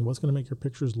that's saying what's going to make your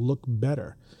pictures look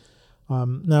better.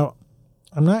 Now,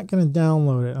 I'm not going to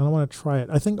download it. I don't want to try it.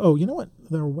 I think, you know what?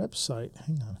 Their website,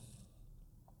 hang on.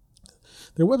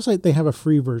 Their website, they have a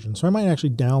free version, so I might actually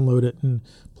download it and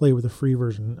play with the free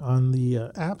version. On the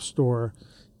App Store,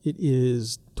 it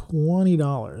is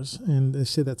 $20, and they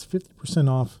say that's 50%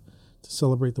 off to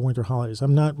celebrate the winter holidays.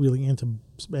 I'm not really into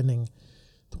spending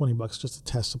 $20 just to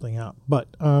test something out, but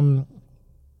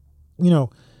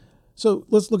So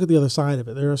let's look at the other side of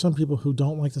it. There are some people who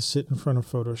don't like to sit in front of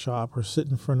Photoshop or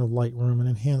sit in front of Lightroom and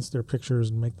enhance their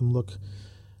pictures and make them look,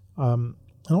 I don't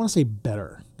want to say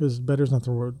better, because better is not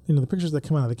the word. The pictures that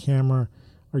come out of the camera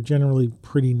are generally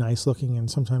pretty nice looking, and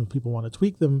sometimes people want to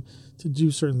tweak them to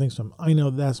do certain things to them. I know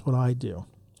that's what I do.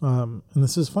 And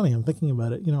this is funny. I'm thinking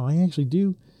about it. I actually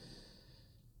do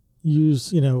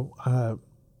use,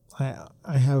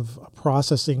 I have a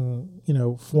processing,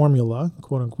 formula,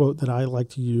 quote unquote, that I like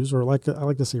to use, or I like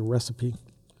to say recipe,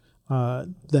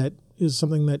 that is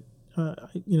something that,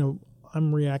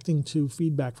 I'm reacting to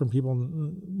feedback from people,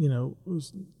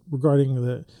 regarding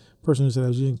the person who said I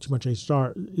was using too much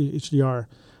HDR.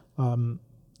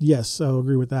 Yes, I'll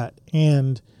agree with that.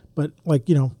 But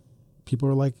people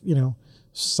are like,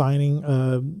 signing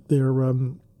their,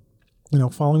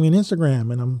 following me on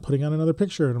Instagram, and I'm putting out another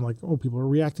picture, and I'm like, oh, people are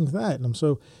reacting to that. And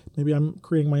maybe I'm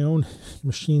creating my own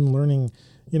machine learning,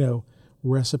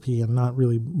 recipe and not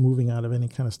really moving out of any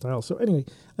kind of style. So anyway,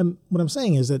 what I'm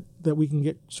saying is that we can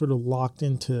get sort of locked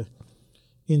into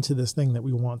this thing that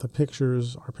we want our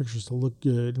pictures to look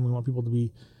good, and we want people to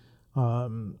be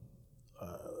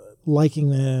liking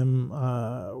them,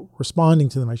 responding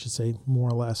to them, I should say, more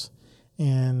or less.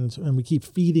 And we keep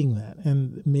feeding that,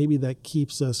 and maybe that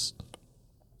keeps us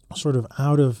sort of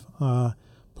out of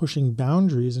pushing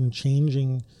boundaries and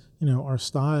changing, our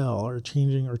style, or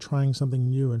changing or trying something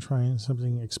new and trying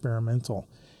something experimental.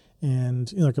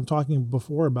 And like I'm talking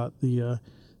before about the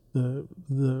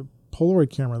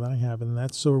Polaroid camera that I have, and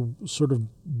that's sort of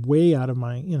way out of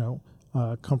my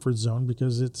comfort zone,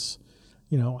 because it's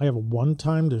I have one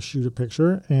time to shoot a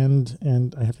picture, and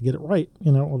I have to get it right,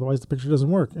 otherwise the picture doesn't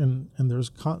work. And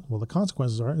there's the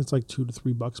consequences are it's like $2 to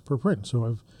 $3 per print. So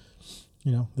I've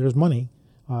there's money,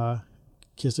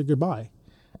 kiss it goodbye.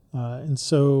 And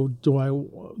so do I,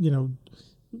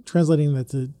 translating that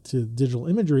to digital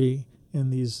imagery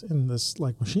and this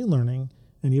like machine learning,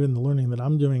 and even the learning that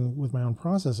I'm doing with my own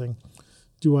processing,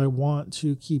 do I want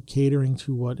to keep catering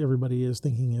to what everybody is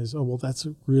thinking is, oh, well, that's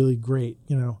really great,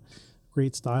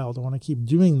 great style. Do I want to keep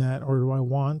doing that, or do I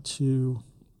want to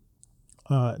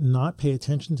not pay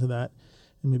attention to that,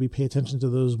 and maybe pay attention to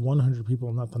those 100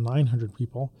 people, not the 900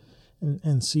 people,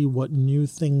 and see what new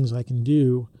things I can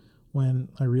do when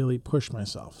I really push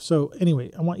myself? So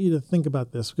anyway, I want you to think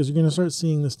about this, because you're going to start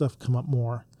seeing this stuff come up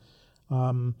more.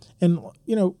 And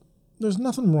there's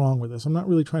nothing wrong with this. I'm not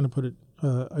really trying to put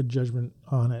a judgment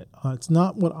on it. It's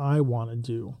not what I want to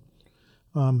do.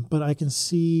 But I can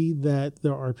see that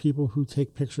there are people who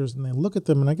take pictures and they look at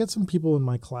them, and I get some people in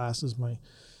my classes, my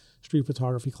street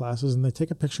photography classes, and they take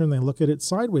a picture and they look at it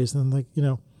sideways, and like,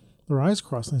 their eyes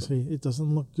cross, and they say, it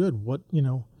doesn't look good. What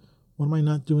am I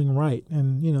not doing right?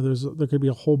 And, there could be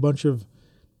a whole bunch of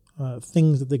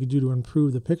things that they could do to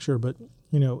improve the picture. But,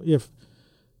 if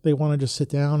they want to just sit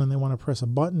down and they want to press a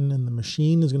button, and the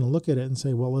machine is going to look at it and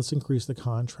say, well, let's increase the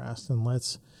contrast and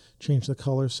let's change the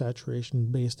color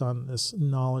saturation based on this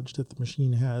knowledge that the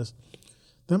machine has,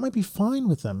 that might be fine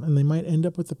with them, and they might end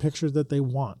up with the pictures that they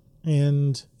want.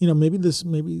 And,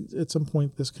 maybe at some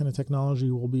point this kind of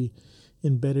technology will be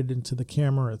embedded into the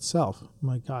camera itself.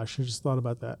 My gosh, I just thought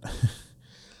about that.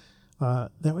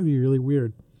 That would be really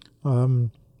weird.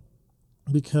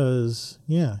 Because,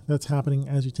 that's happening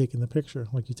as you're taking the picture.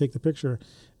 Like, you take the picture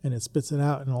and it spits it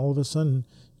out, and all of a sudden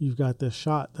you've got this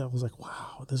shot that was like,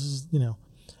 wow, this is,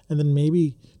 and then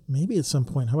maybe at some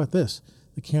point, how about this?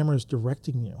 The camera is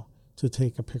directing you to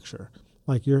take a picture.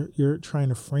 Like, you're trying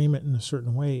to frame it in a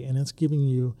certain way, and it's giving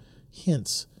you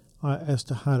hints as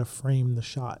to how to frame the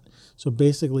shot. So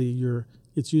basically,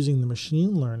 it's using the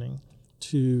machine learning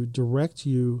to direct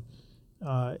you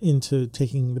into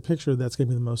taking the picture that's going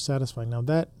to be the most satisfying. Now,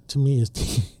 that to me is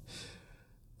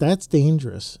that's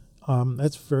dangerous.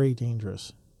 That's very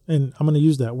dangerous, and I'm going to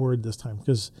use that word this time,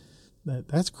 because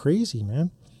that's crazy,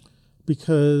 man.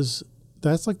 Because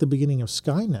that's like the beginning of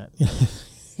Skynet.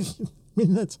 I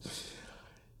mean, that's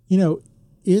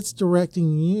it's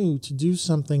directing you to do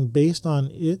something based on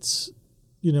its,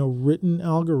 written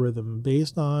algorithm,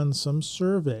 based on some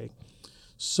survey.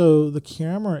 So the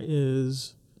camera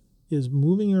is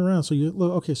moving you around. So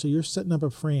so you're setting up a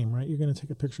frame, right? You're going to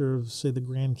take a picture of, say, the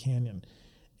Grand Canyon,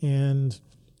 and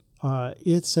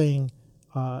it's saying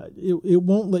it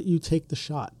won't let you take the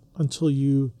shot until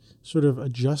you sort of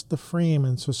adjust the frame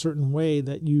in a certain way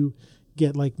that you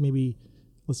get, like, maybe,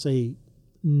 let's say,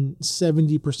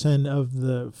 70% of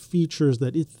the features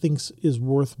that it thinks is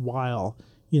worthwhile.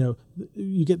 You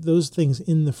get those things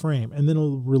in the frame, and then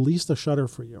it'll release the shutter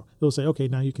for you. It'll say, okay,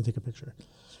 now you can take a picture.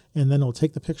 And then it'll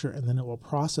take the picture, and then it will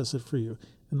process it for you,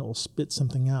 and it will spit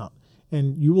something out.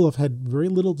 And you will have had very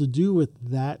little to do with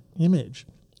that image.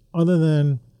 other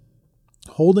than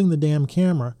holding the damn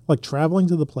camera, like traveling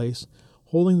to the place,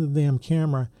 holding the damn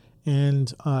camera,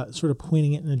 and sort of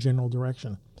pointing it in a general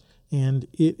direction. And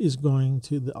it is going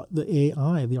to, the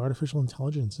AI, the artificial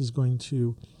intelligence, is going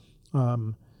to,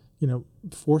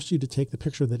 force you to take the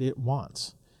picture that it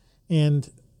wants. And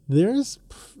there's,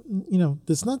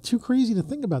 it's not too crazy to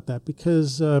think about that,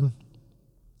 because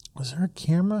was there a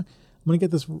camera? I'm going to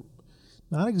get this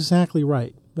not exactly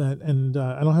right, but I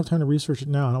don't have time to research it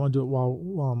now. I don't want to do it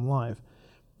while I'm live.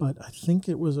 But I think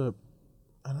it was I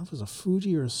don't know if it was a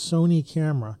Fuji or a Sony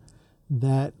camera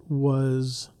that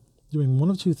was doing one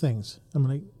of two things.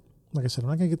 Like I said, I'm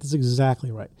not going to get this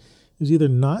exactly right. It was either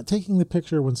not taking the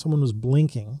picture when someone was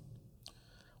blinking,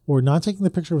 or not taking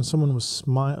the picture when someone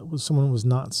was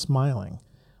not smiling,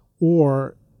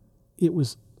 or it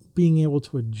was being able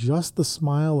to adjust the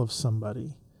smile of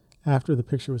somebody after the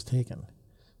picture was taken.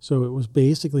 So it was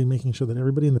basically making sure that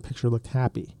everybody in the picture looked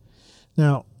happy.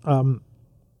 Now, I'm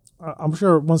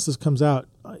sure once this comes out,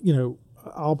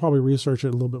 I'll probably research it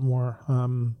a little bit more.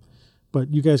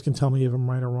 But you guys can tell me if I'm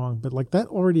right or wrong. But like, that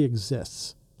already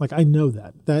exists. Like, I know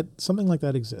that something like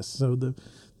that exists. So the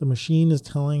machine is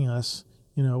telling us,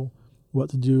 what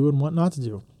to do and what not to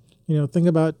do. Think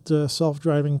about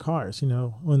self-driving cars.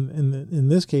 When in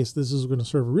this case, this is going to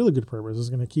serve a really good purpose. It's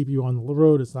going to keep you on the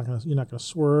road. You're not going to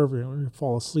swerve. You're going to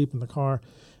fall asleep in the car,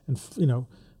 and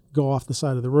go off the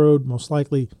side of the road. Most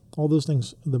likely, all those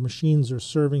things, the machines are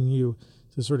serving you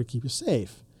to sort of keep you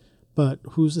safe. But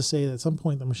who's to say that at some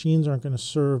point the machines aren't going to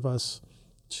serve us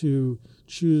to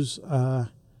choose, to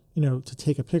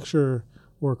take a picture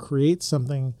or create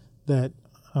something that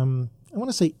I want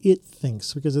to say it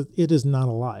thinks, because it is not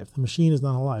alive. The machine is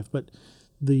not alive, but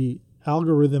the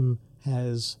algorithm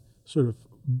has sort of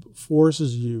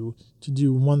forces you to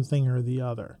do one thing or the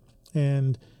other.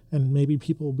 And maybe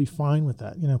people will be fine with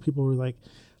that. People were like,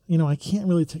 I can't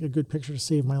really take a good picture to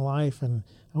save my life. And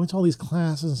I went to all these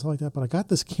classes and stuff like that, but I got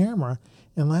this camera,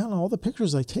 and I don't know, all the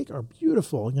pictures I take are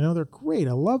beautiful. They're great.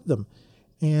 I love them.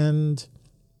 And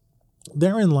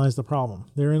therein lies the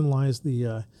problem. Therein lies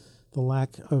the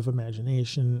lack of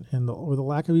imagination or the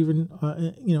lack of even,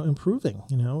 improving,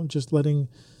 just letting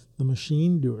the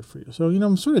machine do it for you. So,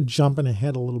 I'm sort of jumping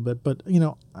ahead a little bit, but,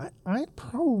 I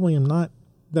probably am not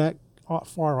that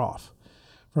far off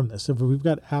from this. If we've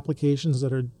got applications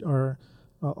that are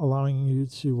allowing you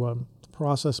to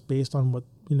process based on what,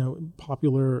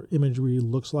 popular imagery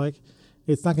looks like,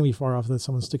 it's not going to be far off that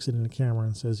someone sticks it in a camera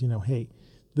and says, hey,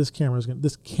 this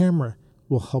camera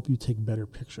will help you take better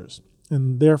pictures.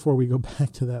 And therefore, we go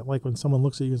back to that, like when someone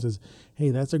looks at you and says, hey,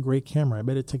 that's a great camera. I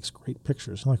bet it takes great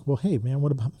pictures. I'm like, well, hey, man,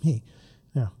 what about me?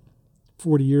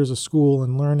 40 years of school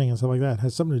and learning and stuff like that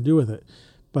has something to do with it.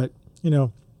 But,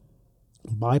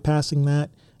 bypassing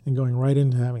that and going right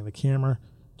into having the camera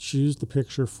choose the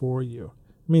picture for you.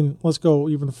 I mean, let's go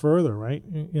even further, right?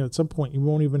 At some point, you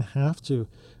won't even have to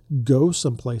go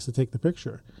someplace to take the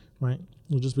picture, right?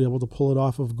 You'll just be able to pull it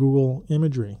off of Google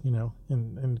imagery,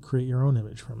 and create your own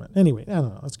image from it. Anyway, I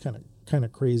don't know. That's kind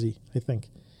of crazy, I think,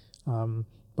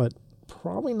 but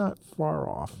probably not far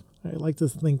off. I like to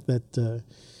think that,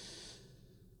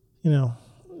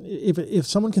 if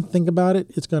someone can think about it,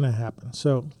 it's going to happen.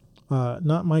 So,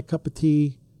 not my cup of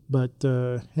tea, but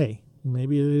hey,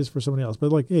 maybe it is for somebody else.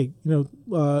 But like, hey,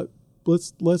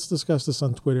 let's discuss this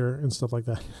on Twitter and stuff like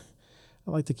that.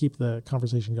 I like to keep the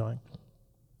conversation going.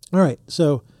 All right,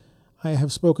 so I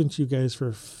have spoken to you guys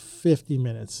for 50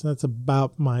 minutes. That's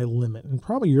about my limit, and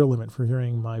probably your limit for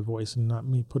hearing my voice and not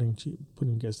me putting you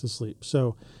guys to sleep.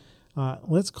 So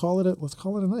let's call it a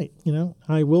night.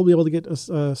 I will be able to get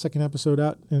a second episode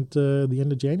out at the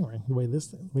end of January. The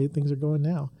way things are going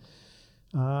now.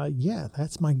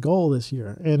 That's my goal this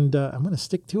year, and I'm going to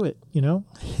stick to it. I'm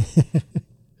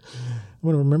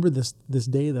going to remember this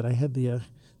day that I had the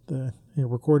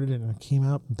recorded it and it came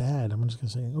out bad. I'm just going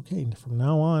to say, okay, from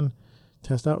now on,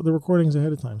 test out the recordings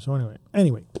ahead of time. So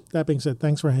anyway, that being said,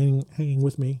 thanks for hanging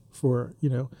with me for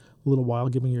a little while,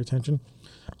 giving your attention.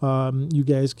 You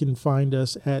guys can find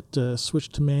us at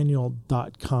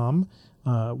switchtomanual.com.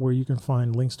 Where you can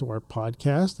find links to our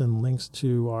podcast and links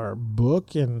to our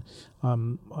book. And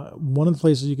one of the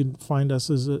places you can find us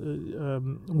is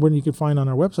when you can find on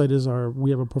our website is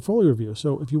we have a portfolio review.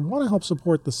 So if you want to help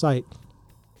support the site,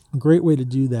 a great way to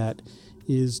do that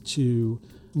is to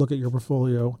look at your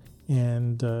portfolio.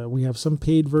 And we have some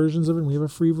paid versions of it, and we have a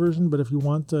free version. But if you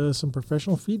want some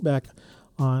professional feedback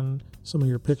on some of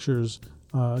your pictures,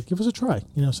 give us a try.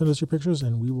 Send us your pictures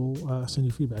and we will send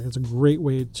you feedback. It's a great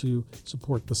way to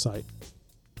support the site.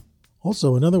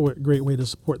 Also, another great way to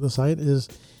support the site is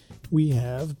we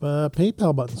have a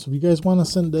PayPal button. So if you guys want to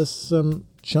send us some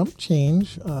chump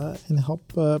change and help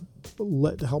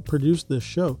produce this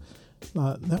show,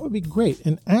 that would be great.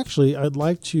 And actually, I'd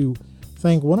like to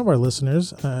thank one of our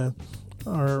listeners,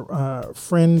 our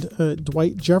friend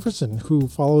Dwight Jefferson, who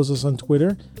follows us on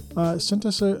Twitter, sent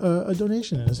us a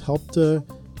donation and has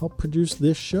help produce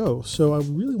this show. So I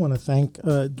really want to thank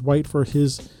Dwight for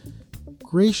his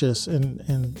gracious and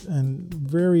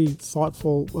very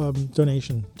thoughtful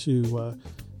donation to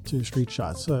Street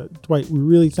Shots. Dwight, we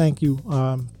really thank you.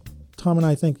 Tom and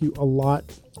I thank you a lot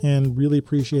and really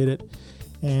appreciate it.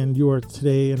 And you are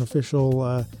today an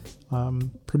official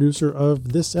producer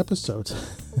of this episode.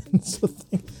 So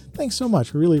thanks so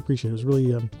much. We really appreciate it. It was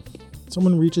really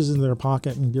someone reaches in their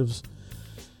pocket and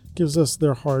gives us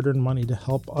their hard-earned money to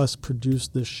help us produce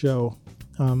this show.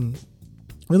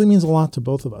 Really means a lot to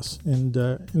both of us, and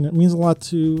it means a lot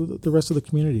to the rest of the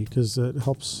community because it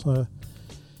helps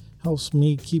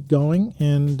me keep going,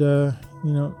 and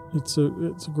it's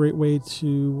a great way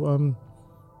to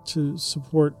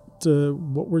support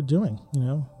what we're doing,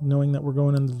 knowing that we're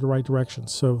going in the right direction.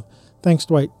 So thanks,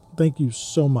 Dwight. Thank you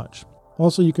so much.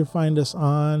 Also, you can find us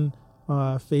on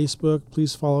Facebook.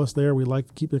 Please follow us there. We like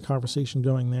to keep the conversation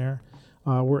going there.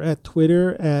 We're at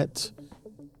Twitter at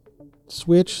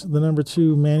Switch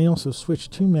 2 Manual, so Switch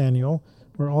 2 Manual.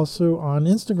 We're also on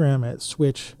Instagram at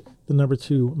Switch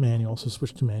 2 Manual, so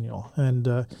Switch 2 Manual. And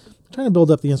trying to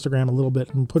build up the Instagram a little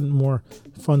bit and putting more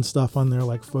fun stuff on there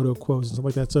like photo quotes and stuff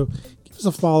like that. So give us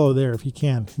a follow there if you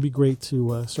can. It'd be great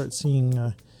to start seeing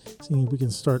if we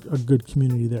can start a good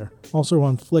community there. Also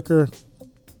on Flickr,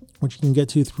 which you can get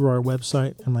to through our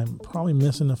website. And I'm probably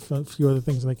missing a few other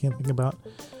things that I can't think about.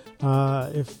 I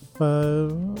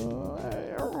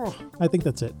think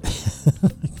that's it.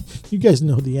 You guys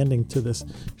know the ending to this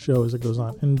show as it goes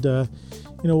on. And,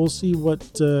 we'll see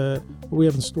what we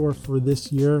have in store for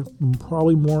this year.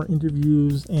 Probably more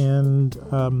interviews, and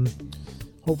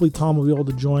hopefully Tom will be able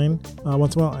to join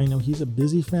once in a while. I know he's a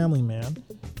busy family man,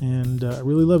 and I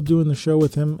really love doing the show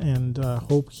with him, and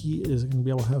hope he is going to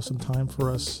be able to have some time for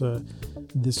us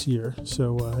this year.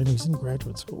 So I know he's in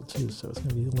graduate school too, so it's going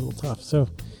to be a little tough. So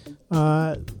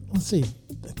let's see.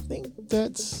 I think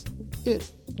that's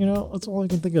it. That's all I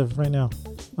can think of right now.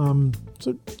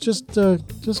 So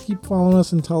just keep following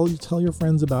us and tell your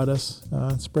friends about us.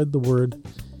 Spread the word,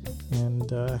 and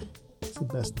it's the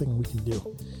best thing we can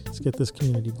do. Let's get this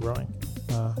community growing.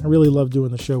 I really love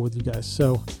doing the show with you guys.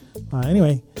 So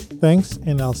anyway, thanks,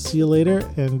 and I'll see you later.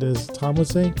 And as Tom would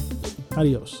say,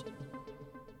 adios.